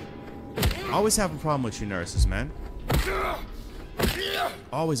 I always have a problem with you nurses, man.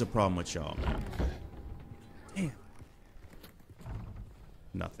 Always a problem with y'all, man. Damn.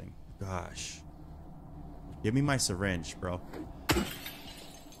 Nothing. Gosh. Give me my syringe, bro.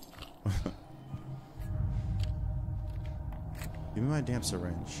 Give me my damn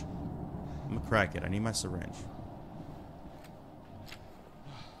syringe. I'm gonna crack it. I need my syringe.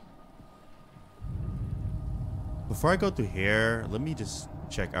 Before I go through here, let me just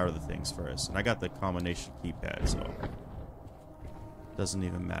check out of the things first. And I got the combination keypad, so doesn't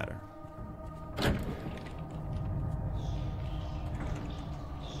even matter.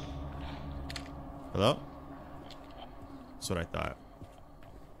 Hello? That's what I thought.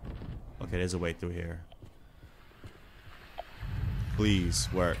 Okay, there's a way through here. Please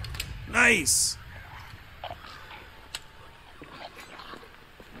work. Nice!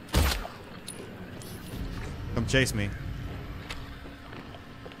 Come chase me.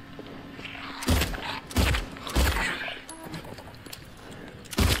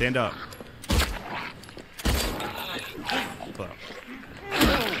 Stand up. Fuck.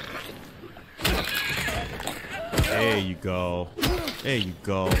 There you go. There you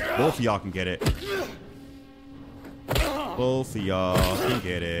go. Both of y'all can get it. Both of y'all can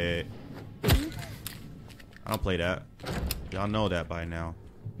get it. I don't play that. Y'all know that by now.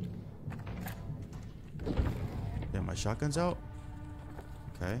 Damn, my shotgun's out?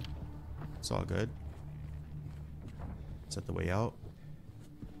 Okay. It's all good. Is that the way out?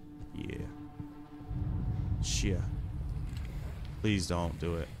 Yeah. Shit. Please don't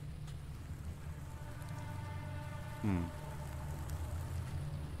do it. Can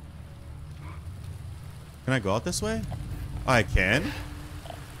I go out this way? I can.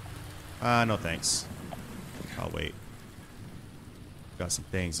 No thanks. I'll wait. Got some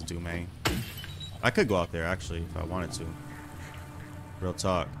things to do, man. I could go out there, actually, if I wanted to. Real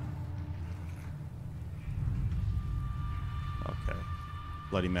talk. Okay.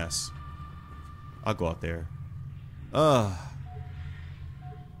 Bloody mess. I'll go out there. Gotta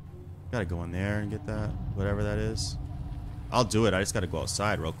go in there and get that. Whatever that is. I'll do it. I just gotta go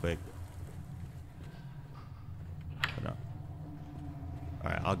outside real quick. But no.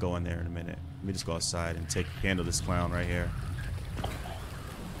 Alright, I'll go in there in a minute. Let me just go outside and handle this clown right here.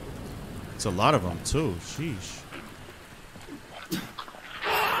 It's a lot of them, too. Sheesh.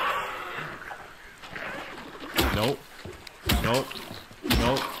 Nope. Nope.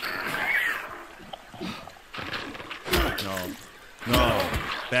 Nope. No. No.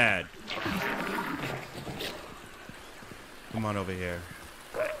 Bad. Come on over here.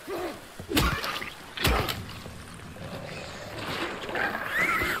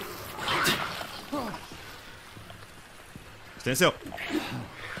 Stand still.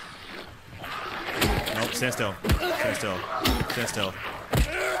 Nope, stand still. Stand still. Stand still.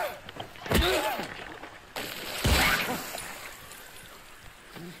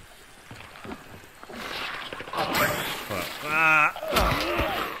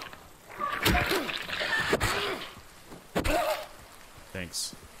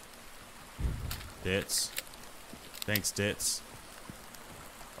 Thanks. Dits. Thanks, Dits.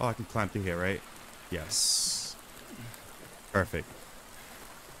 Oh, I can climb through here, right? Yes. Perfect.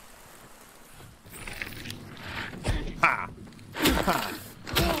 Ha! Ha!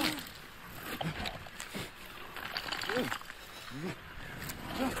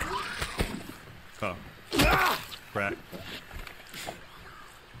 Oh. Crack.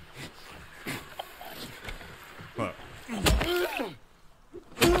 What?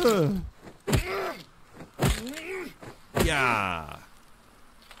 Yeah.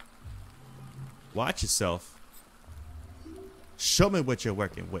 Watch yourself. Show me what you're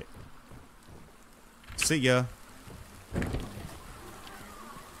working with. See ya.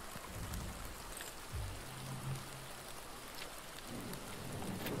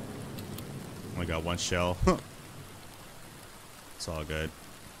 Only got one shell. It's all good.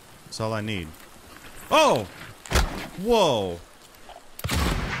 That's all I need. Oh! Whoa!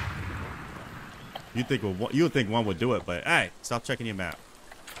 You would think one would do it, but hey, stop checking your map.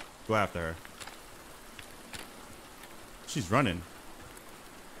 Go after her. She's running.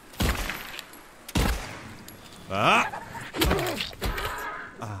 Ah!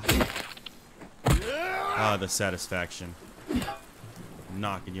 Ah, the satisfaction.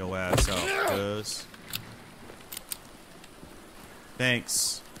 Knocking your ass out, cuz.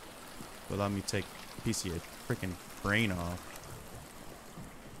 Thanks for letting me take a piece of your freaking brain off.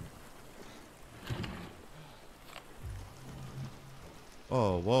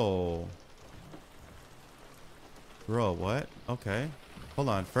 Oh, whoa. Bro, what? Okay. Hold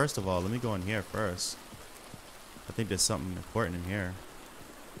on. First of all, let me go in here first. I think there's something important in here.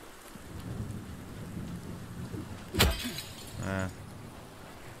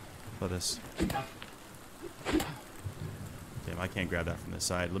 For this. Damn, I can't grab that from this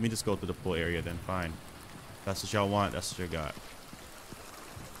side. Let me just go through the pool area then. Fine. That's what y'all want. That's what you got.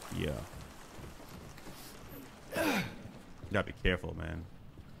 Yeah. You gotta be careful, man.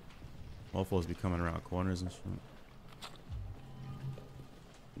 Mofos be coming around corners and shit.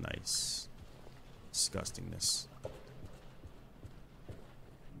 Nice. Disgustingness.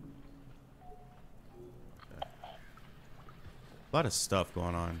 Okay. A lot of stuff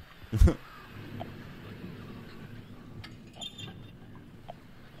going on.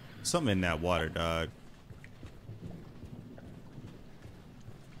 Something in that water, dog.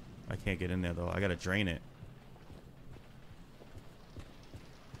 I can't get in there though. I gotta drain it.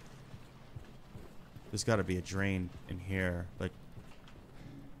 There's gotta be a drain in here. Like,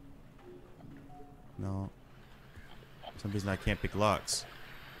 no. For some reason I can't pick locks.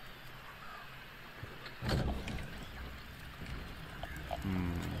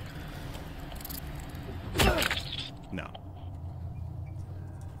 No.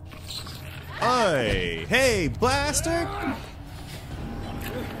 Hey! Hey, blaster!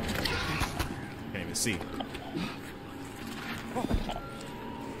 Can't even see.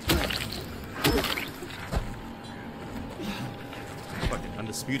 Fucking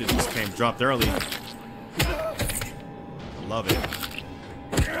Undisputed just came dropped early. I love it.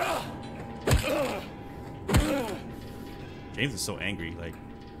 James is so angry, like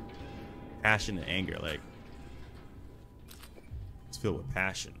passion and anger, like it's filled with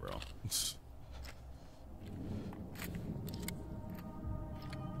passion, bro.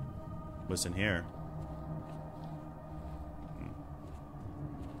 What's in here?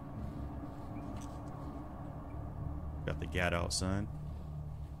 Got the gat out, son.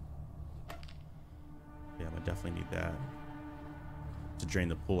 Yeah, I'm gonna definitely need that to drain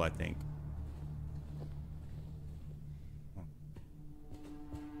the pool, I think.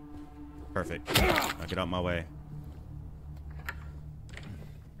 Perfect. Now get out my way.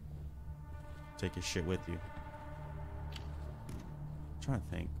 Take your shit with you. I'm trying to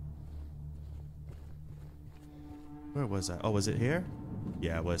think. Where was I? Oh, was it here?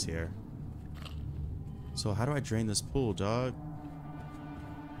 Yeah, it was here. So how do I drain this pool, dog?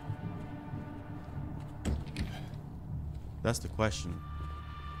 That's the question.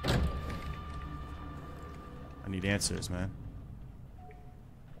 I need answers, man.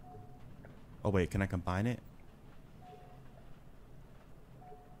 Oh wait, can I combine it?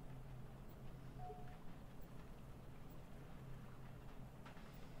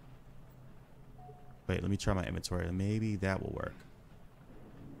 Wait, let me try my inventory. Maybe that will work.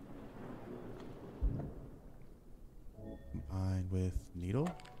 Combine with needle.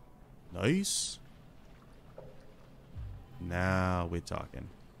 Nice. Now we're talking.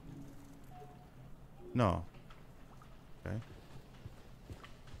 No. Okay.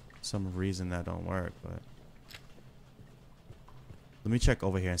 Some reason that don't work, but let me check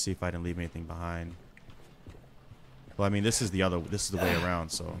over here and see if I didn't leave anything behind. Well, I mean, this is the way around,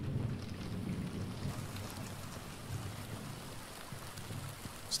 so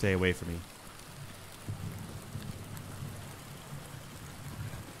stay away from me.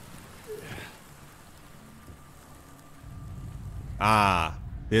 Ah,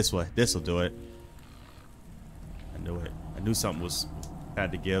 this way. This'll do it. I knew it. I knew something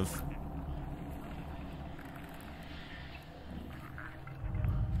had to give.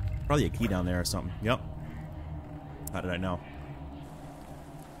 Probably a key down there or something. Yep. How did I know?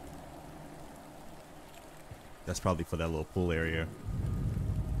 That's probably for that little pool area.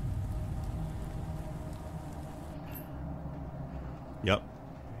 Yep.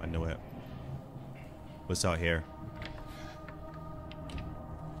 I knew it. What's out here?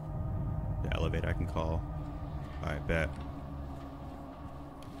 The elevator I can call. Alright, bet.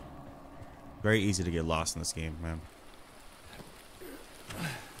 Very easy to get lost in this game, man.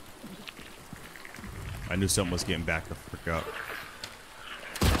 I knew something was getting back the frick up.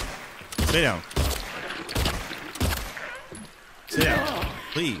 Stay down. Stay down.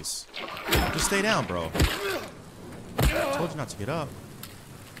 Please. Just stay down, bro. I told you not to get up.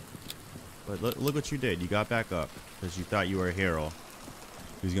 But look what you did. You got back up because you thought you were a hero.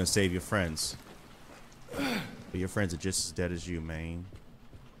 He was going to save your friends. But your friends are just as dead as you, man.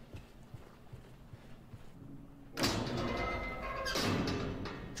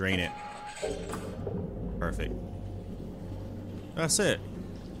 Drain it. Perfect. That's it.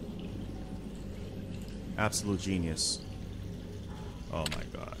 Absolute genius. Oh my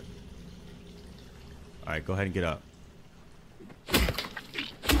god. Alright, go ahead and get up. Go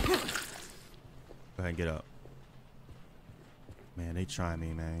ahead and get up. Man, they try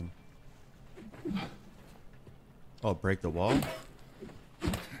me, man. Oh, break the wall?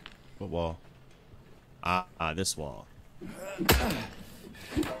 What wall? Ah, this wall.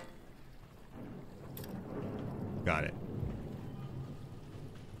 Got it.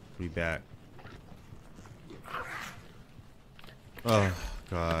 Be back. Oh,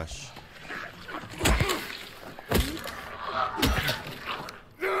 gosh.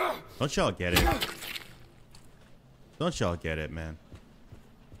 Don't y'all get it? Don't y'all get it, man?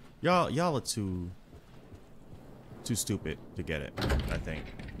 Y'all are too stupid to get it, I think.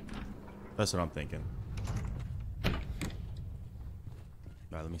 That's what I'm thinking.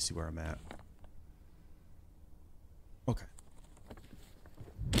 Alright, let me see where I'm at. Okay.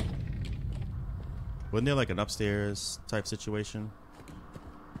 Wasn't there like an upstairs type situation?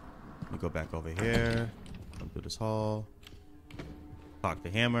 Let me go back over here. Come through this hall. Cock the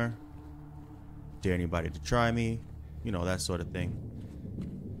hammer. Dare anybody to try me. You know, that sort of thing.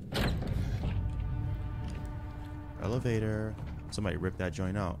 Elevator. Somebody ripped that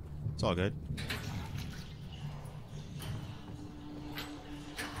joint out. It's all good.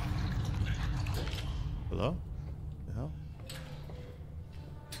 Hello? The hell?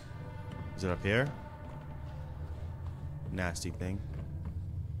 Is it up here? Nasty thing.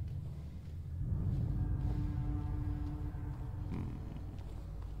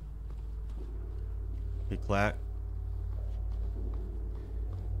 Hey, clack.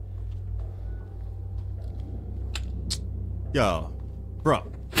 Yo,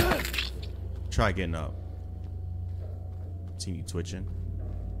 bro. Try getting up. See you twitching.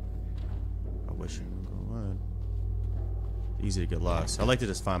 I wish you would go on. Easy to get lost. I like to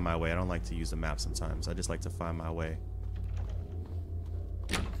just find my way. I don't like to use the map sometimes. I just like to find my way.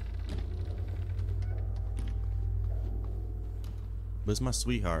 Where's my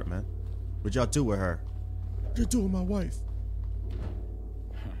sweetheart, man? What'd y'all do with her? What'd you do with my wife?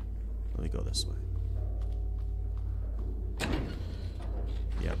 Let me go this way.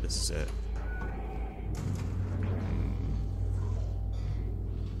 Yeah, this is it.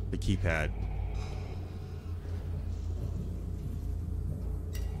 The keypad.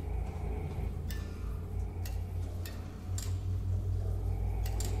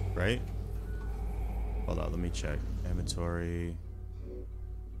 Right? Hold on, let me check. Inventory.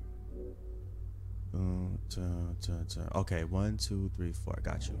 Okay, 1, 2, 3, 4. I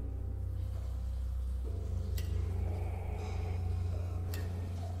got you.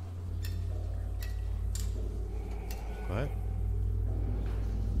 What?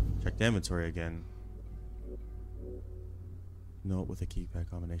 Check the inventory again. Note with a keypad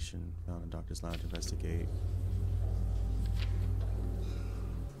combination found in doctor's lounge. Investigate.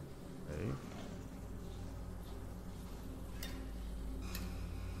 Okay.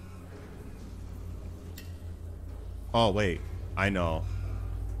 Oh wait, I know.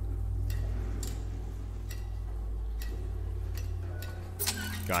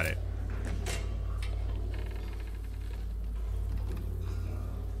 Got it.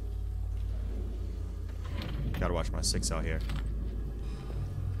 Gotta watch my 6 out here.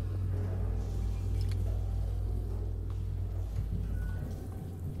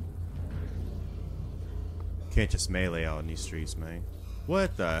 Can't just melee out in these streets, man.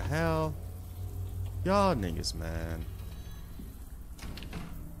 What the hell? Y'all niggas, man.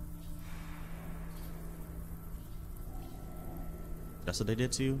 That's what they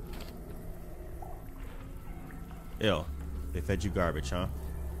did to you? Ew. They fed you garbage, huh?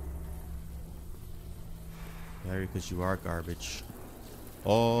 Larry, because you are garbage.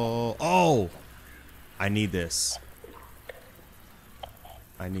 Oh, oh! I need this.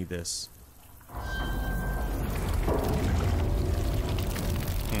 I need this.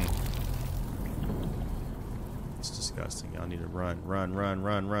 It's disgusting. Y'all need to run, run, run,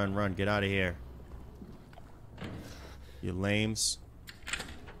 run, run, run. Get out of here. You lames.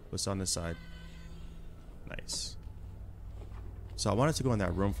 What's on this side? Nice. So I wanted to go in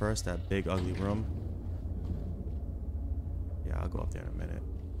that room first, that big ugly room. Yeah, I'll go up there in a minute.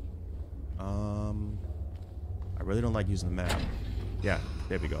 I really don't like using the map. Yeah,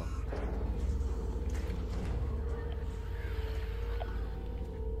 there we go.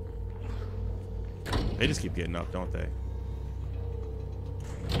 They just keep getting up, don't they?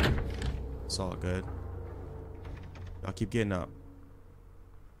 It's all good. I'll keep getting up.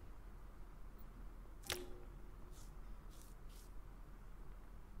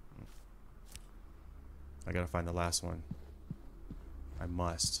 I gotta find the last one. I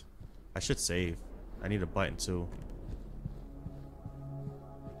must. I should save. I need a button too.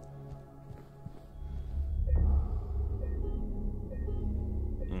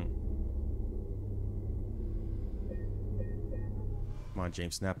 Come on,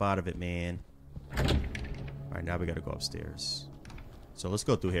 James, snap out of it, man. All right, now we gotta go upstairs. So let's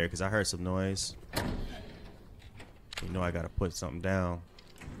go through here because I heard some noise. You know I gotta put something down.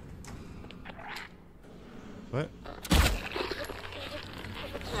 What?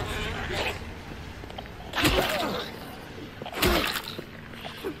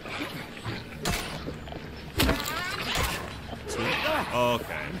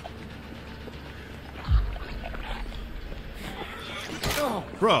 Okay.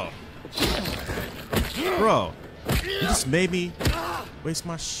 Bro. Bro. You just made me waste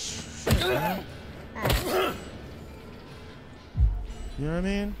my shit, man. You know what I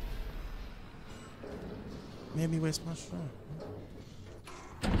mean? Made me waste my shit.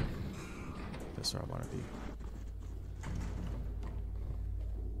 That's where I want to be.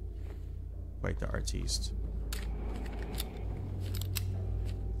 Quite the artiste.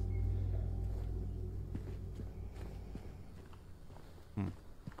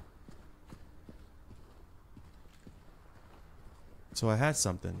 So I had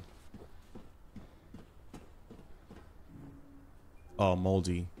something. Oh,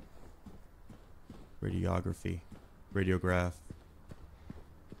 moldy. Radiography. Radiograph.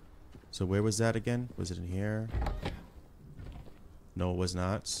 So where was that again? Was it in here? No, it was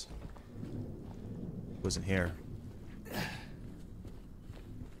not. It wasn't here.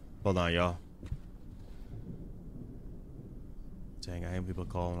 Hold on, y'all. Dang, I hear people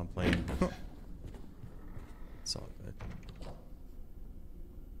calling when I'm playing. It's all good.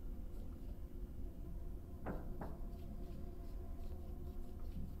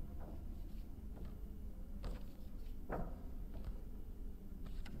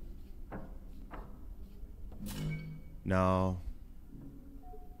 No.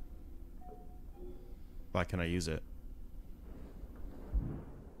 Why can't I use it?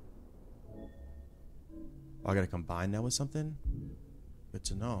 Oh, I gotta combine that with something? Good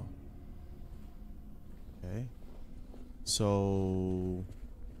to know. Okay. So...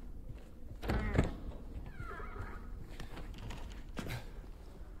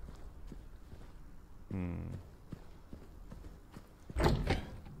 Let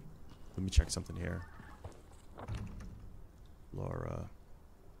me check something here. Laura.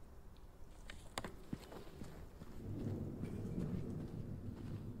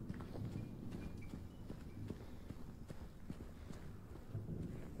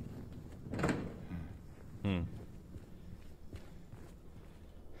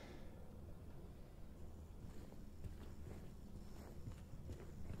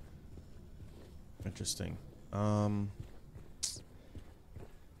 Interesting.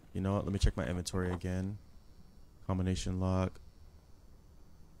 You know what? Let me check my inventory again. Combination lock.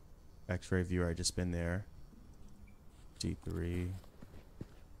 X-ray viewer. I just been there. D3.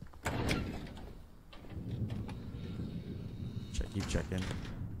 Check. Keep checking.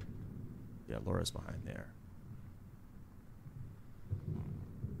 Yeah, Laura's behind there.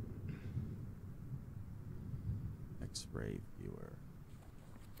 X-ray viewer.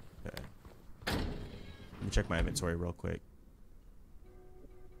 Okay. Let me check my inventory real quick.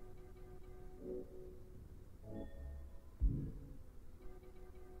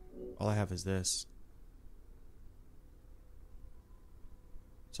 All I have is this.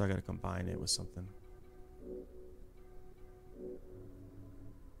 So I gotta combine it with something.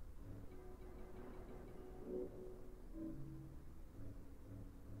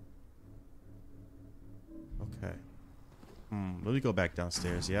 Okay. Let me go back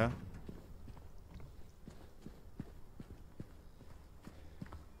downstairs, yeah?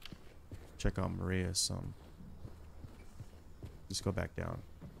 Check on Maria some. Just go back down.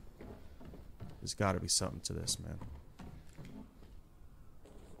 There's got to be something to this, man.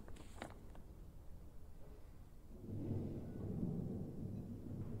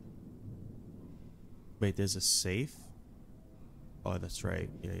 Wait, there's a safe? Oh, that's right.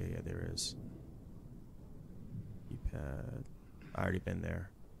 Yeah, there is. Keypad. I already been there.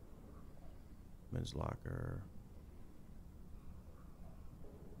 Men's locker.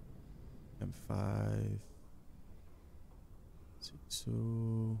 M5.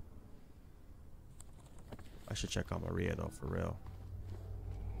 C2. I should check on Maria though, for real.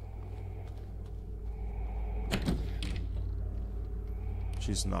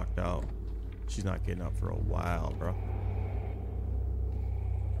 She's knocked out. She's not getting up for a while, bro.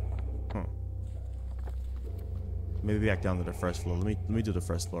 Huh. Maybe back down to the first floor. Let me do the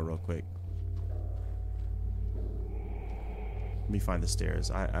first floor real quick. Let me find the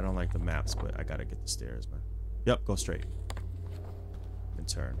stairs. I don't like the maps, but I gotta get the stairs, man. Yep, go straight. And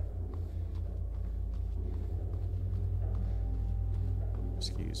turn.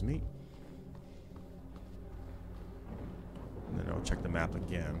 Excuse me. And then over I'll check the map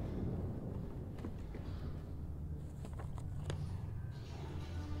again.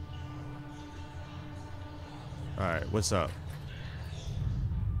 Alright, what's up?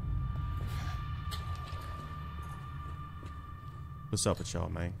 What's up with y'all,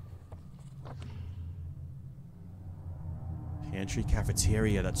 man? Pantry,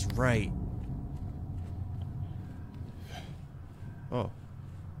 cafeteria, that's right. Oh.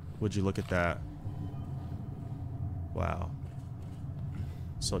 Would you look at that? Wow.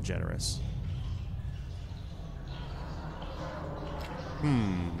 So generous.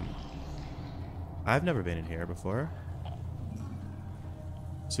 I've never been in here before.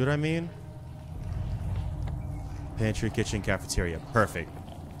 See what I mean? Pantry, kitchen, cafeteria. Perfect.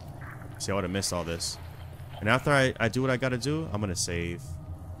 See, I would have missed all this. And after I do what I gotta do, I'm gonna save.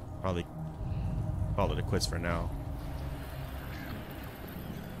 Probably call it quits for now.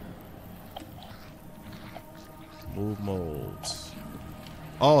 Move molds.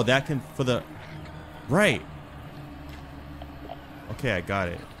 Oh, that can for the right. Okay, I got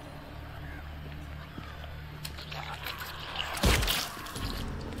it.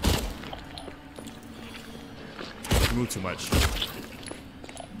 You move too much.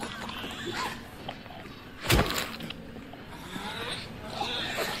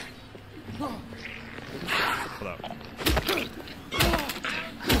 Hold up.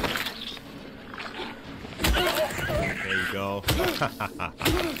 There you go.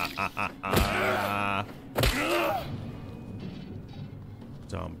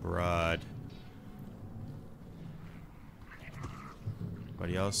 Dumb broad.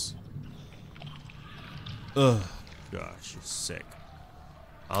 Anybody else? Ugh. Gosh, you're sick.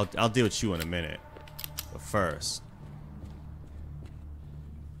 I'll deal with you in a minute. But first.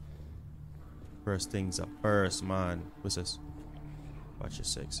 First things up first, man. What's this? Watch your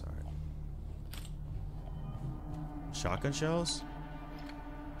six, alright. Shotgun shells?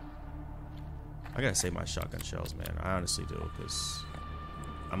 I gotta save my shotgun shells, man. I honestly do, because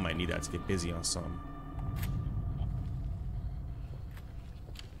I might need that to get busy on some.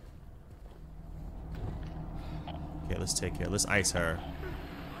 Okay, let's take care. Let's ice her.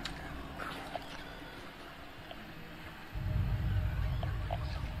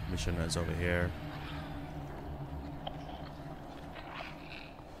 Mission is over here.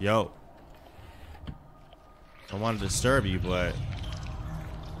 Yo. I don't want to disturb you, but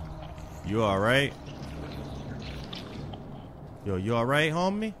you alright? Yo, you alright,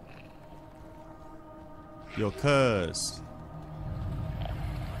 homie? Yo, cuz.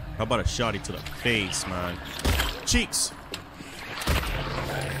 How about a shotty to the face, man? Cheeks.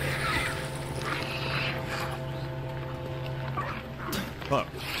 Fuck.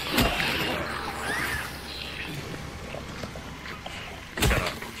 Shut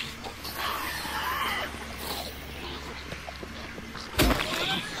up.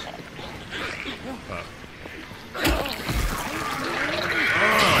 Fuck.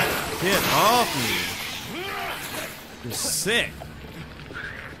 Oh, get off me. You're sick.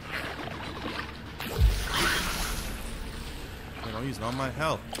 I'm using all my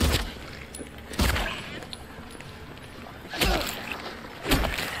health.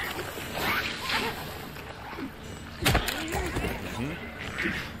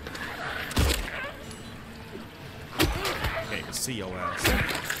 Okay, can see your ass.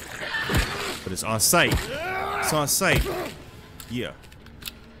 But it's on site. It's on site. Yeah.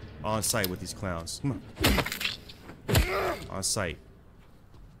 On site with these clowns. Come on. On site.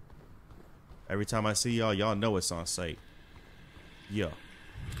 Every time I see y'all, y'all know it's on site. Yeah.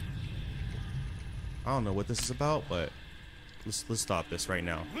 I don't know what this is about, but let's stop this right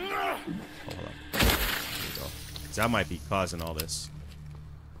now. Oh, hold on. There we go. 'Cause that might be causing all this.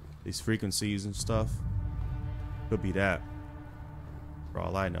 These frequencies and stuff. Could be that. For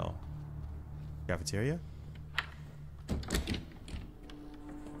all I know. Cafeteria?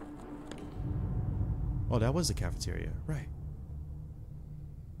 Oh, that was the cafeteria. Right.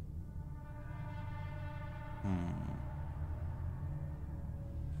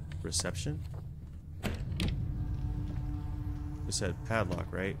 Reception? It said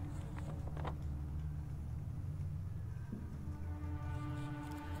padlock, right?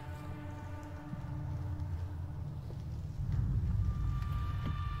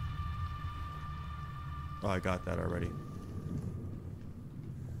 Oh, I got that already.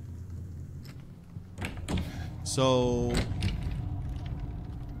 So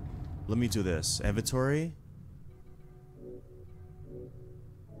let me do this. Inventory.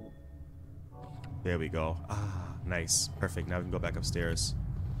 There we go. Ah, nice. Perfect. Now we can go back upstairs.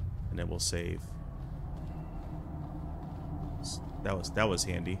 And then we'll save. That was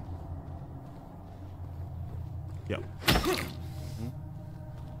handy. Yep.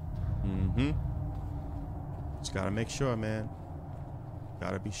 Mm-hmm. Just gotta make sure, man.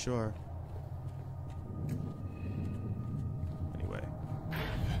 Gotta be sure. Anyway.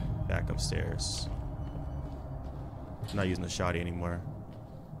 Back upstairs. I'm not using the shoddy anymore.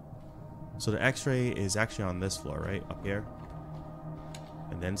 So the x-ray is actually on this floor, right? Up here.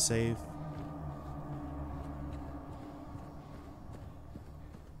 And then save.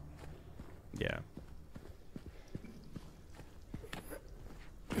 Yeah.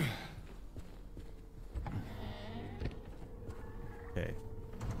 Okay.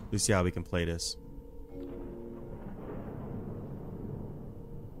 Let's see how we can play this.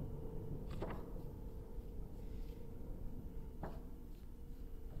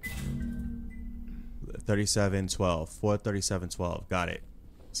 $37.12. 437.12. Got it.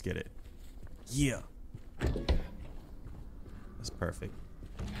 Let's get it. Yeah. That's perfect.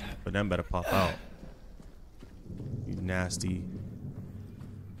 But then better pop out. You nasty.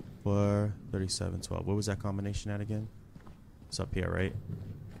 437.12. What was that combination at again? It's up here, right?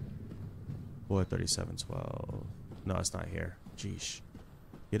 437.12. No, it's not here. Jeesh.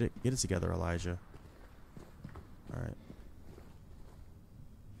 Get it together, Elijah. Alright.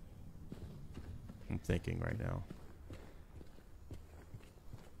 I'm thinking right now.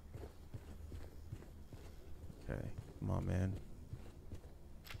 Okay. Come on, man.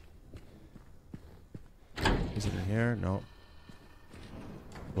 Is it in here? No.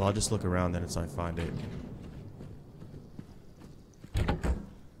 Well, I'll just look around then until I find it.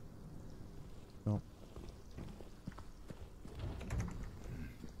 No.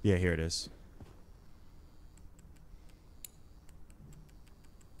 Yeah, here it is.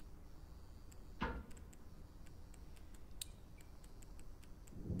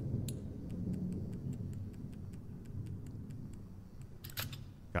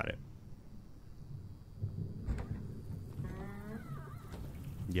 Got it.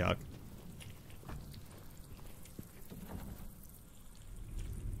 Yuck.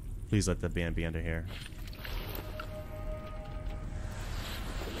 Please let the band be under here.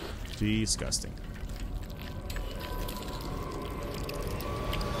 Disgusting.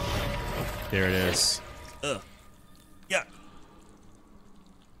 There it is. Ugh. Yeah.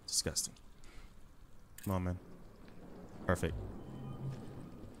 Disgusting. Come on, man. Perfect.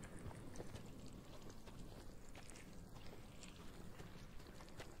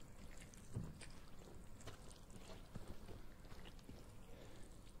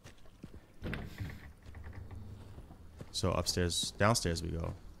 So upstairs, downstairs we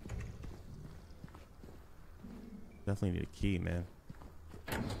go. Definitely need a key, man.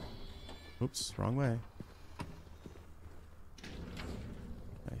 Oops, wrong way.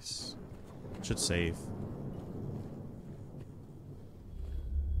 Nice. Should save.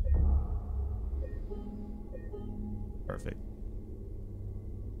 Perfect.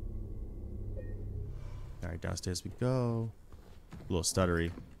 Alright, downstairs we go. A little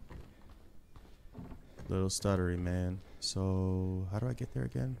stuttery. Little stuttery, man. So, how do I get there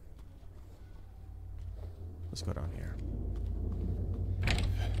again? Let's go down here.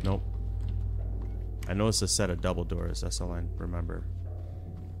 Nope. I know it's a set of double doors. That's all I remember.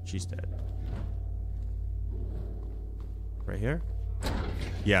 She's dead. Right here?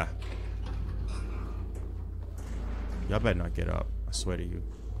 Yeah. Y'all better not get up. I swear to you.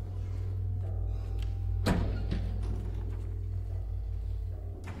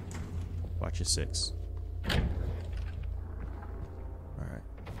 Watch your six. Alright.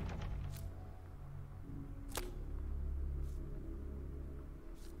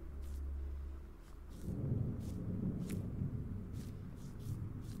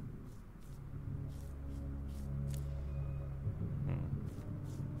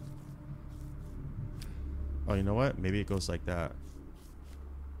 Oh, you know what? Maybe it goes like that.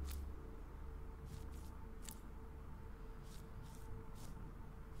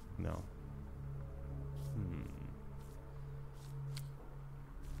 No.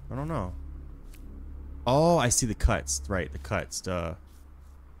 I don't know. Oh, I see the cuts. Right, the cuts. The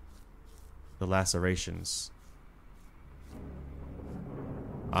lacerations.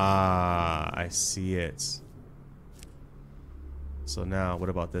 Ah, I see it. So now, what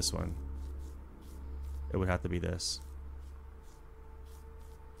about this one? It would have to be this.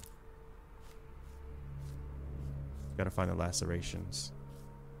 Gotta find the lacerations.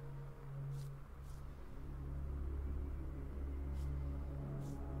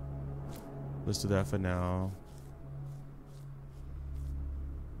 Let's do that for now.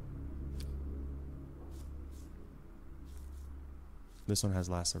 This one has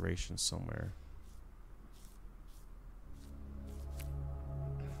lacerations somewhere.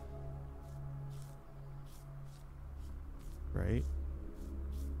 Right?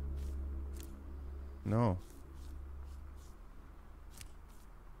 No.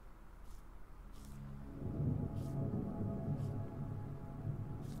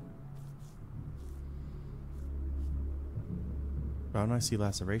 Why don't I see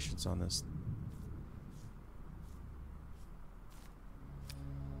lacerations on this?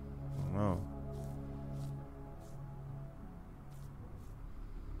 I don't know.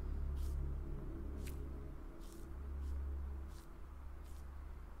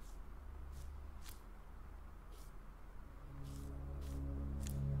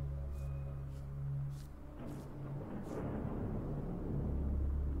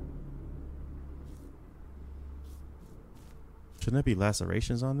 Shouldn't there be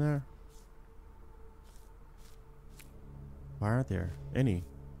lacerations on there? Why aren't there any?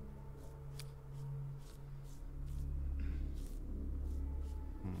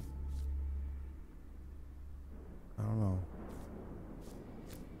 I don't know.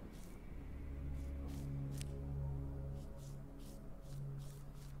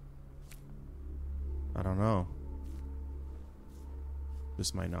 I don't know.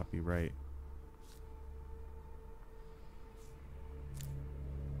 This might not be right.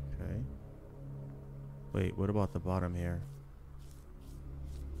 Okay. Wait, what about the bottom here?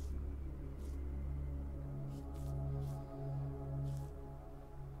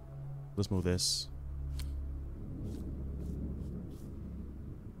 Let's move this.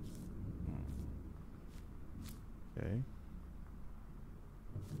 Okay.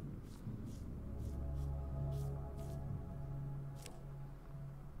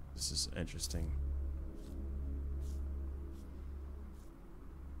 This is interesting.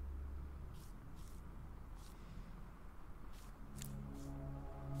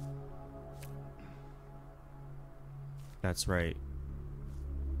 That's right.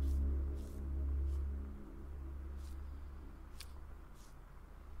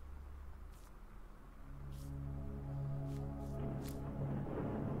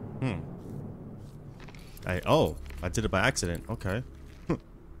 I did it by accident. Okay.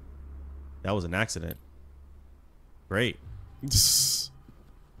 That was an accident. Great.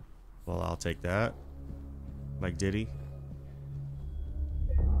 Well, I'll take that. Like Diddy.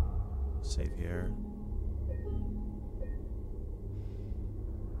 Save here.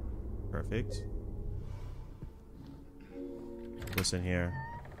 Perfect. What's in here?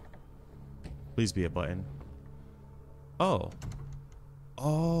 Please be a button. Oh.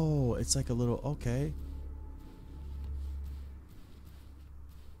 Oh, it's like a little, okay.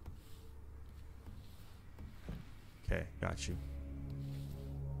 Okay, got you.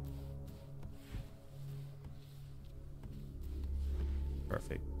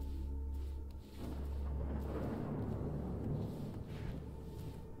 Perfect.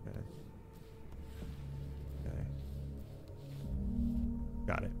 Okay. Okay.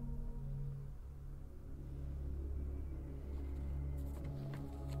 Got it.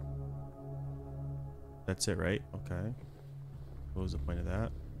 That's it, right? Okay. What was the point of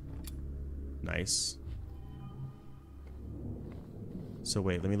that? Nice. So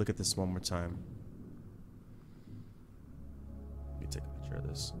wait, let me look at this one more time. Let me take a picture of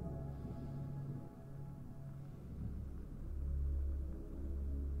this.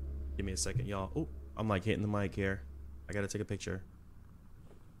 Give me a second, y'all. Oh, I'm like hitting the mic here. I gotta take a picture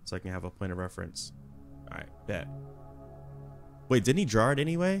so I can have a point of reference. All right, bet. Wait, didn't he draw it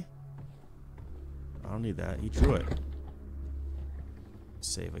anyway? I don't need that. He drew it.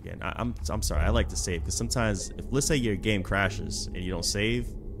 Save again. I'm sorry. I like to save because sometimes, if let's say your game crashes and you don't save,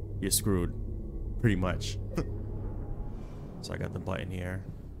 you're screwed, pretty much. So I got the button here.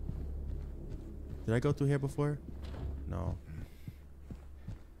 Did I go through here before? No. All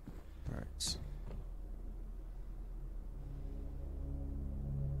right.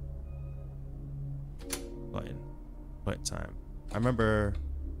 Button time. I remember.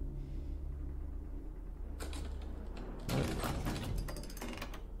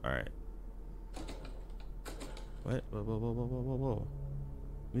 All right. What? Whoa.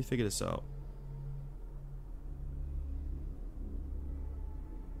 Let me figure this out.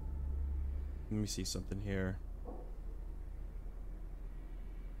 Let me see something here.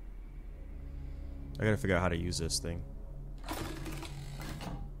 I gotta figure out how to use this thing.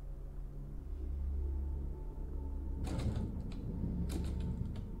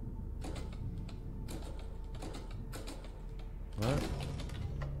 What?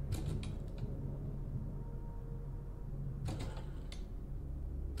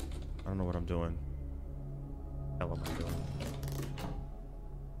 I don't know what I'm doing. Hell am I doing?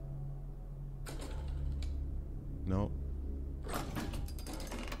 Nope.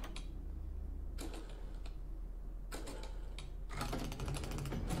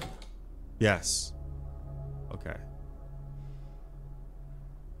 Yes.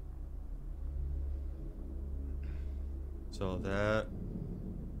 So that,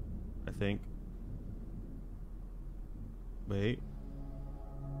 I think. Wait.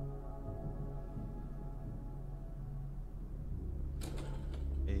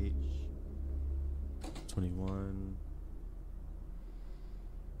 H 21.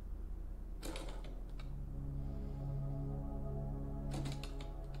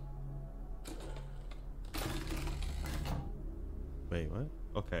 Wait, what?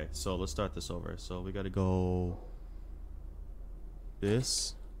 Okay, so let's start this over. So we gotta go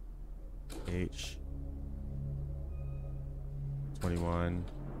this H 21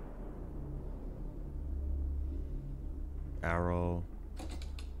 arrow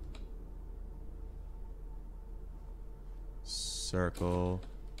circle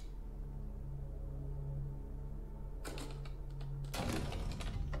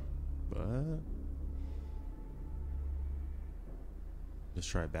what?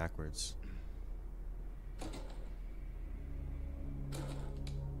 Just try it backwards.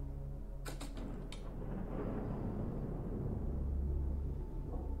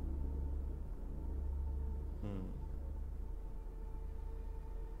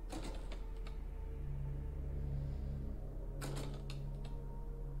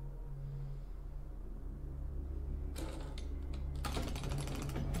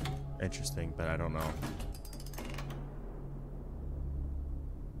 Interesting, but I don't know.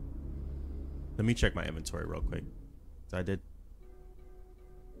 Let me check my inventory real quick. I did.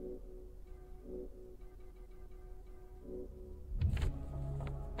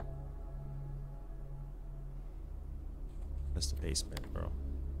 That's the basement, bro.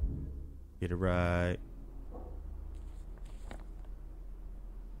 Get it right.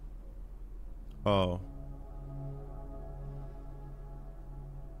 Oh.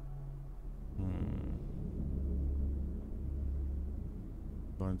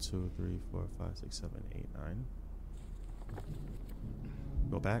 1, 2, 3, 4, 5, 6, 7, 8, 9.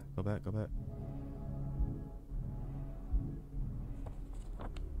 Go back, go back, go back.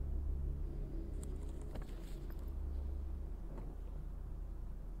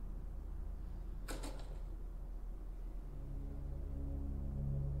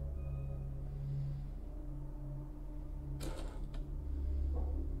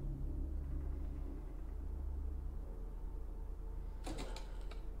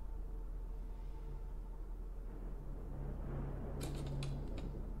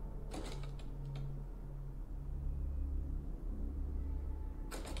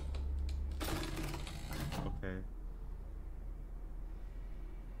 Okay.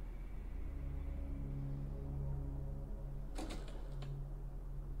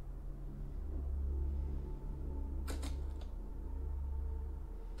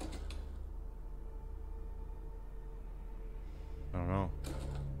 I don't know.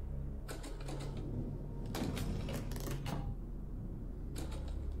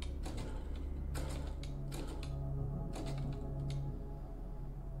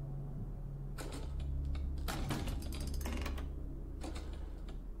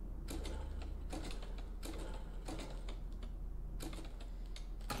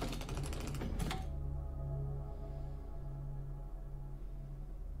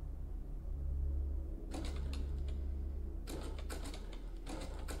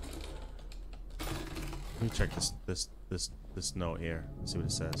 Let me check this note here. See what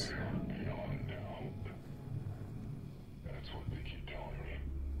it says. That's what they keep telling me.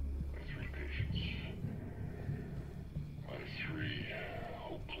 My 3 patients. My 3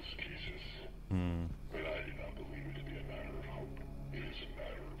 hopeless cases. But I do not believe it to be a matter of hope. It is a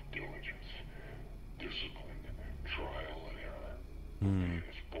matter of diligence, discipline, trial and error. Being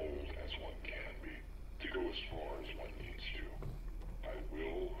as bold as one can be, to go as far as one needs to. I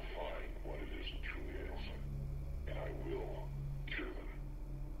will find what it is that truly ails them, and I will cure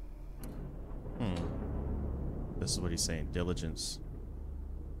them. This is what he's saying. Diligence.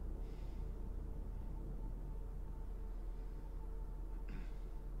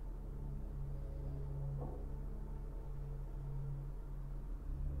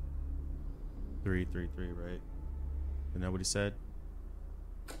 Three, right? Isn't that what he said?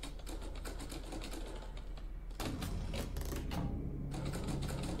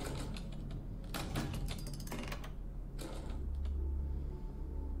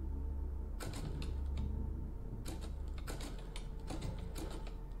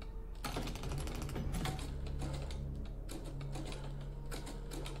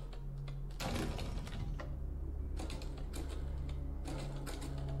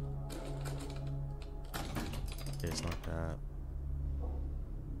 It's not that.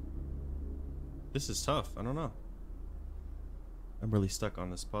 This is tough. I don't know. I'm really stuck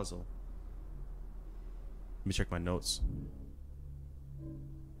on this puzzle. Let me check my notes.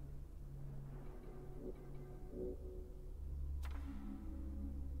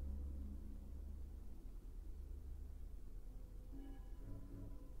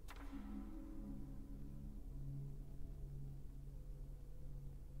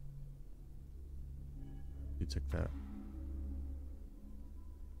 You took that.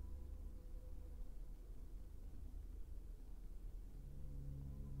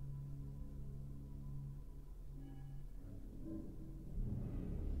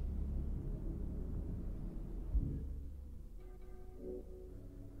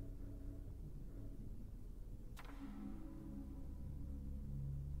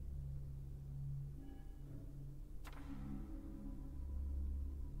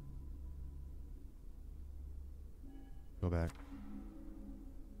 Go back.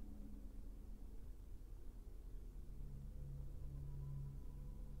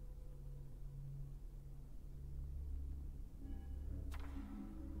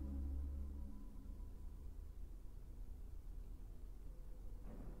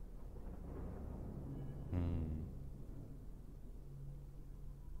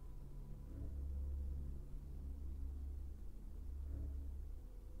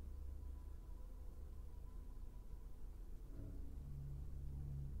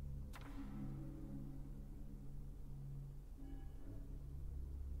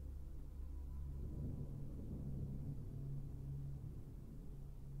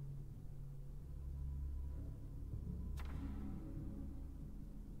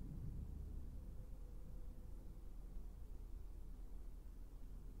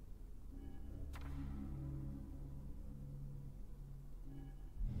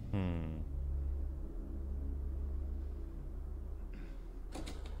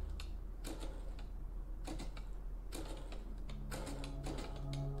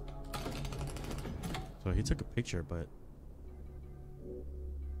 So he took a picture, but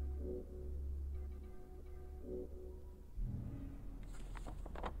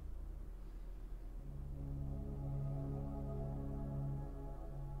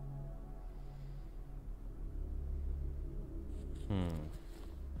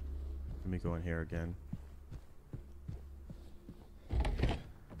let me go in here again.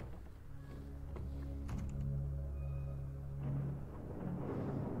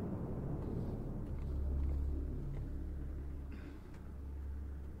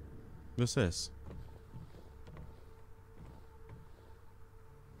 What's this?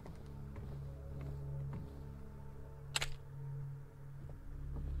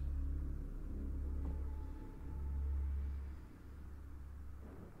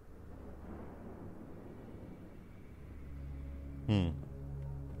 Hmm.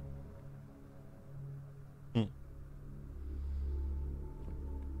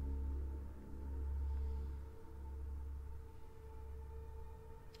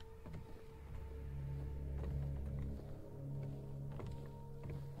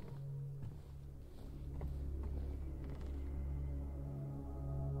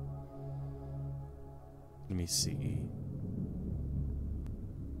 Let me see.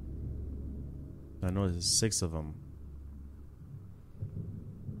 I know there's 6 of them.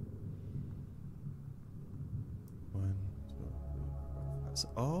 One, two, three, four, five,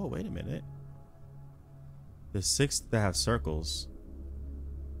 six. Oh, wait a minute. There's 6 that have circles.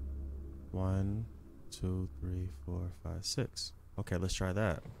 1, 2, 3, 4, 5, 6. Okay, let's try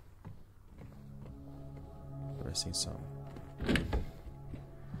that. But I seen some.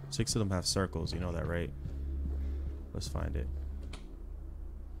 6 of them have circles. You know that, right? Let's find it.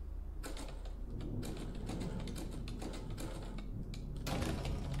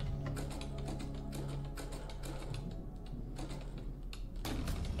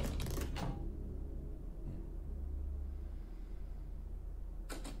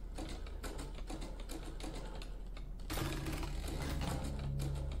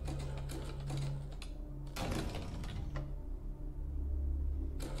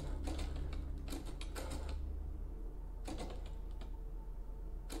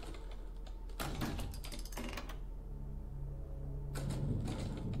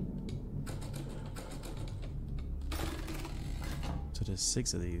 So there's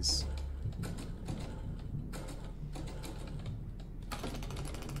 6 of these.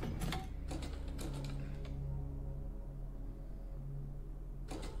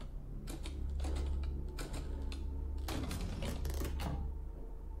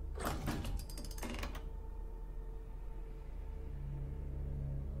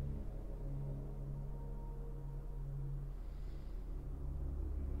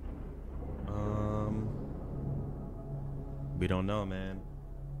 We don't know, man.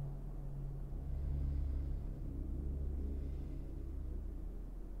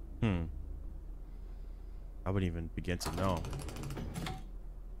 I wouldn't even begin to know.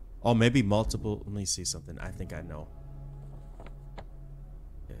 Oh, maybe multiple. Let me see something. I think I know.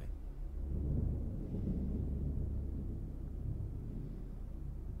 Okay.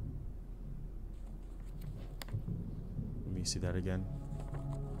 Let me see that again.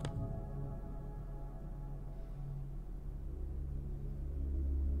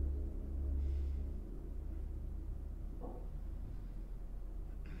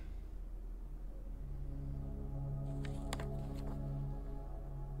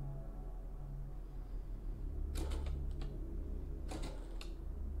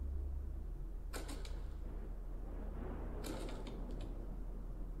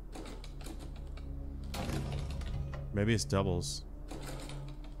 Maybe it's doubles.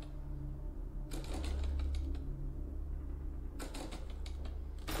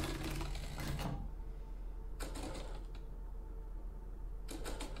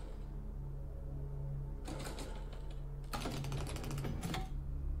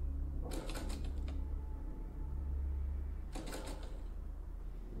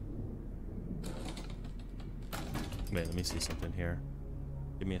 Wait, let me see something here.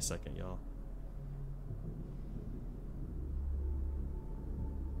 Give me a second, y'all.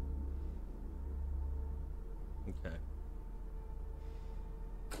 Okay.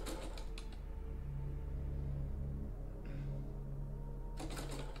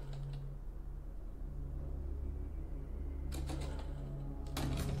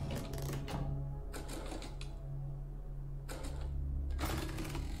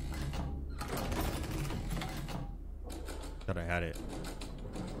 Thought I had it.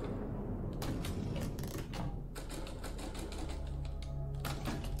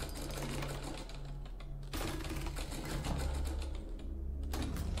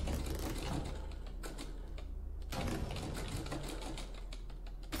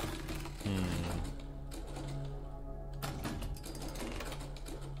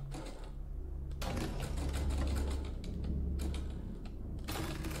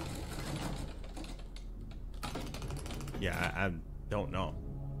 Yeah, I don't know.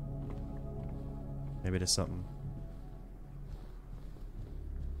 Maybe there's something.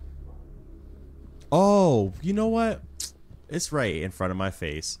 Oh, you know what? It's right in front of my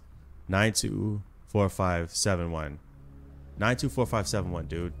face. 924571. 924571,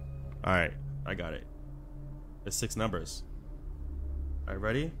 dude. All right, I got it. It's 6 numbers. All right,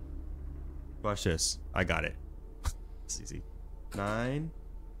 ready? Watch this. I got it. It's easy. 9.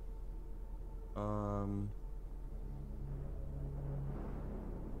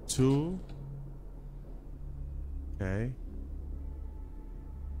 2. Okay.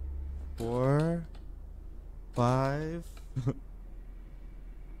 4. 5.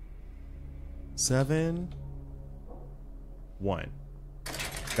 7. 1.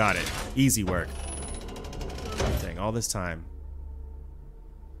 Got it. Easy work. Dang, all this time.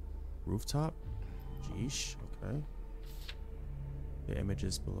 Rooftop? Jeesh. Okay. The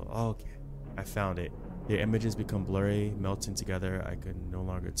images below. Oh, okay. I found it. The images become blurry, melting together. I can no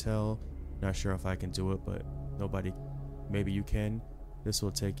longer tell. Not sure if I can do it, but nobody. Maybe you can. This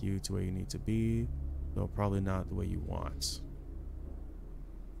will take you to where you need to be, though probably not the way you want.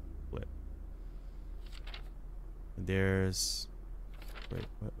 Flip. And there's. Wait.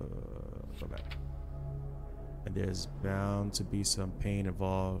 Go back. And there's bound to be some pain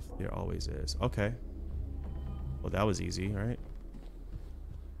involved. There always is. Okay. Well, that was easy, right?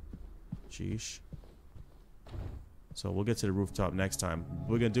 Sheesh. So we'll get to the rooftop next time. What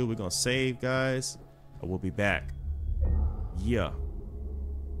we're gonna do, we're gonna save, guys, and we'll be back. Yeah.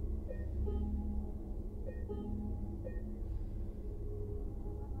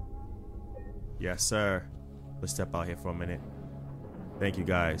 Yes, sir. Let's step out here for a minute. Thank you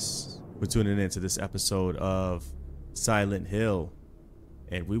guys for tuning in to this episode of Silent Hill.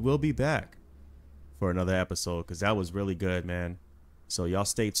 And we will be back for another episode because that was really good, man. So y'all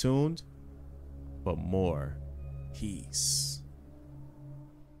stay tuned. But more. Peace.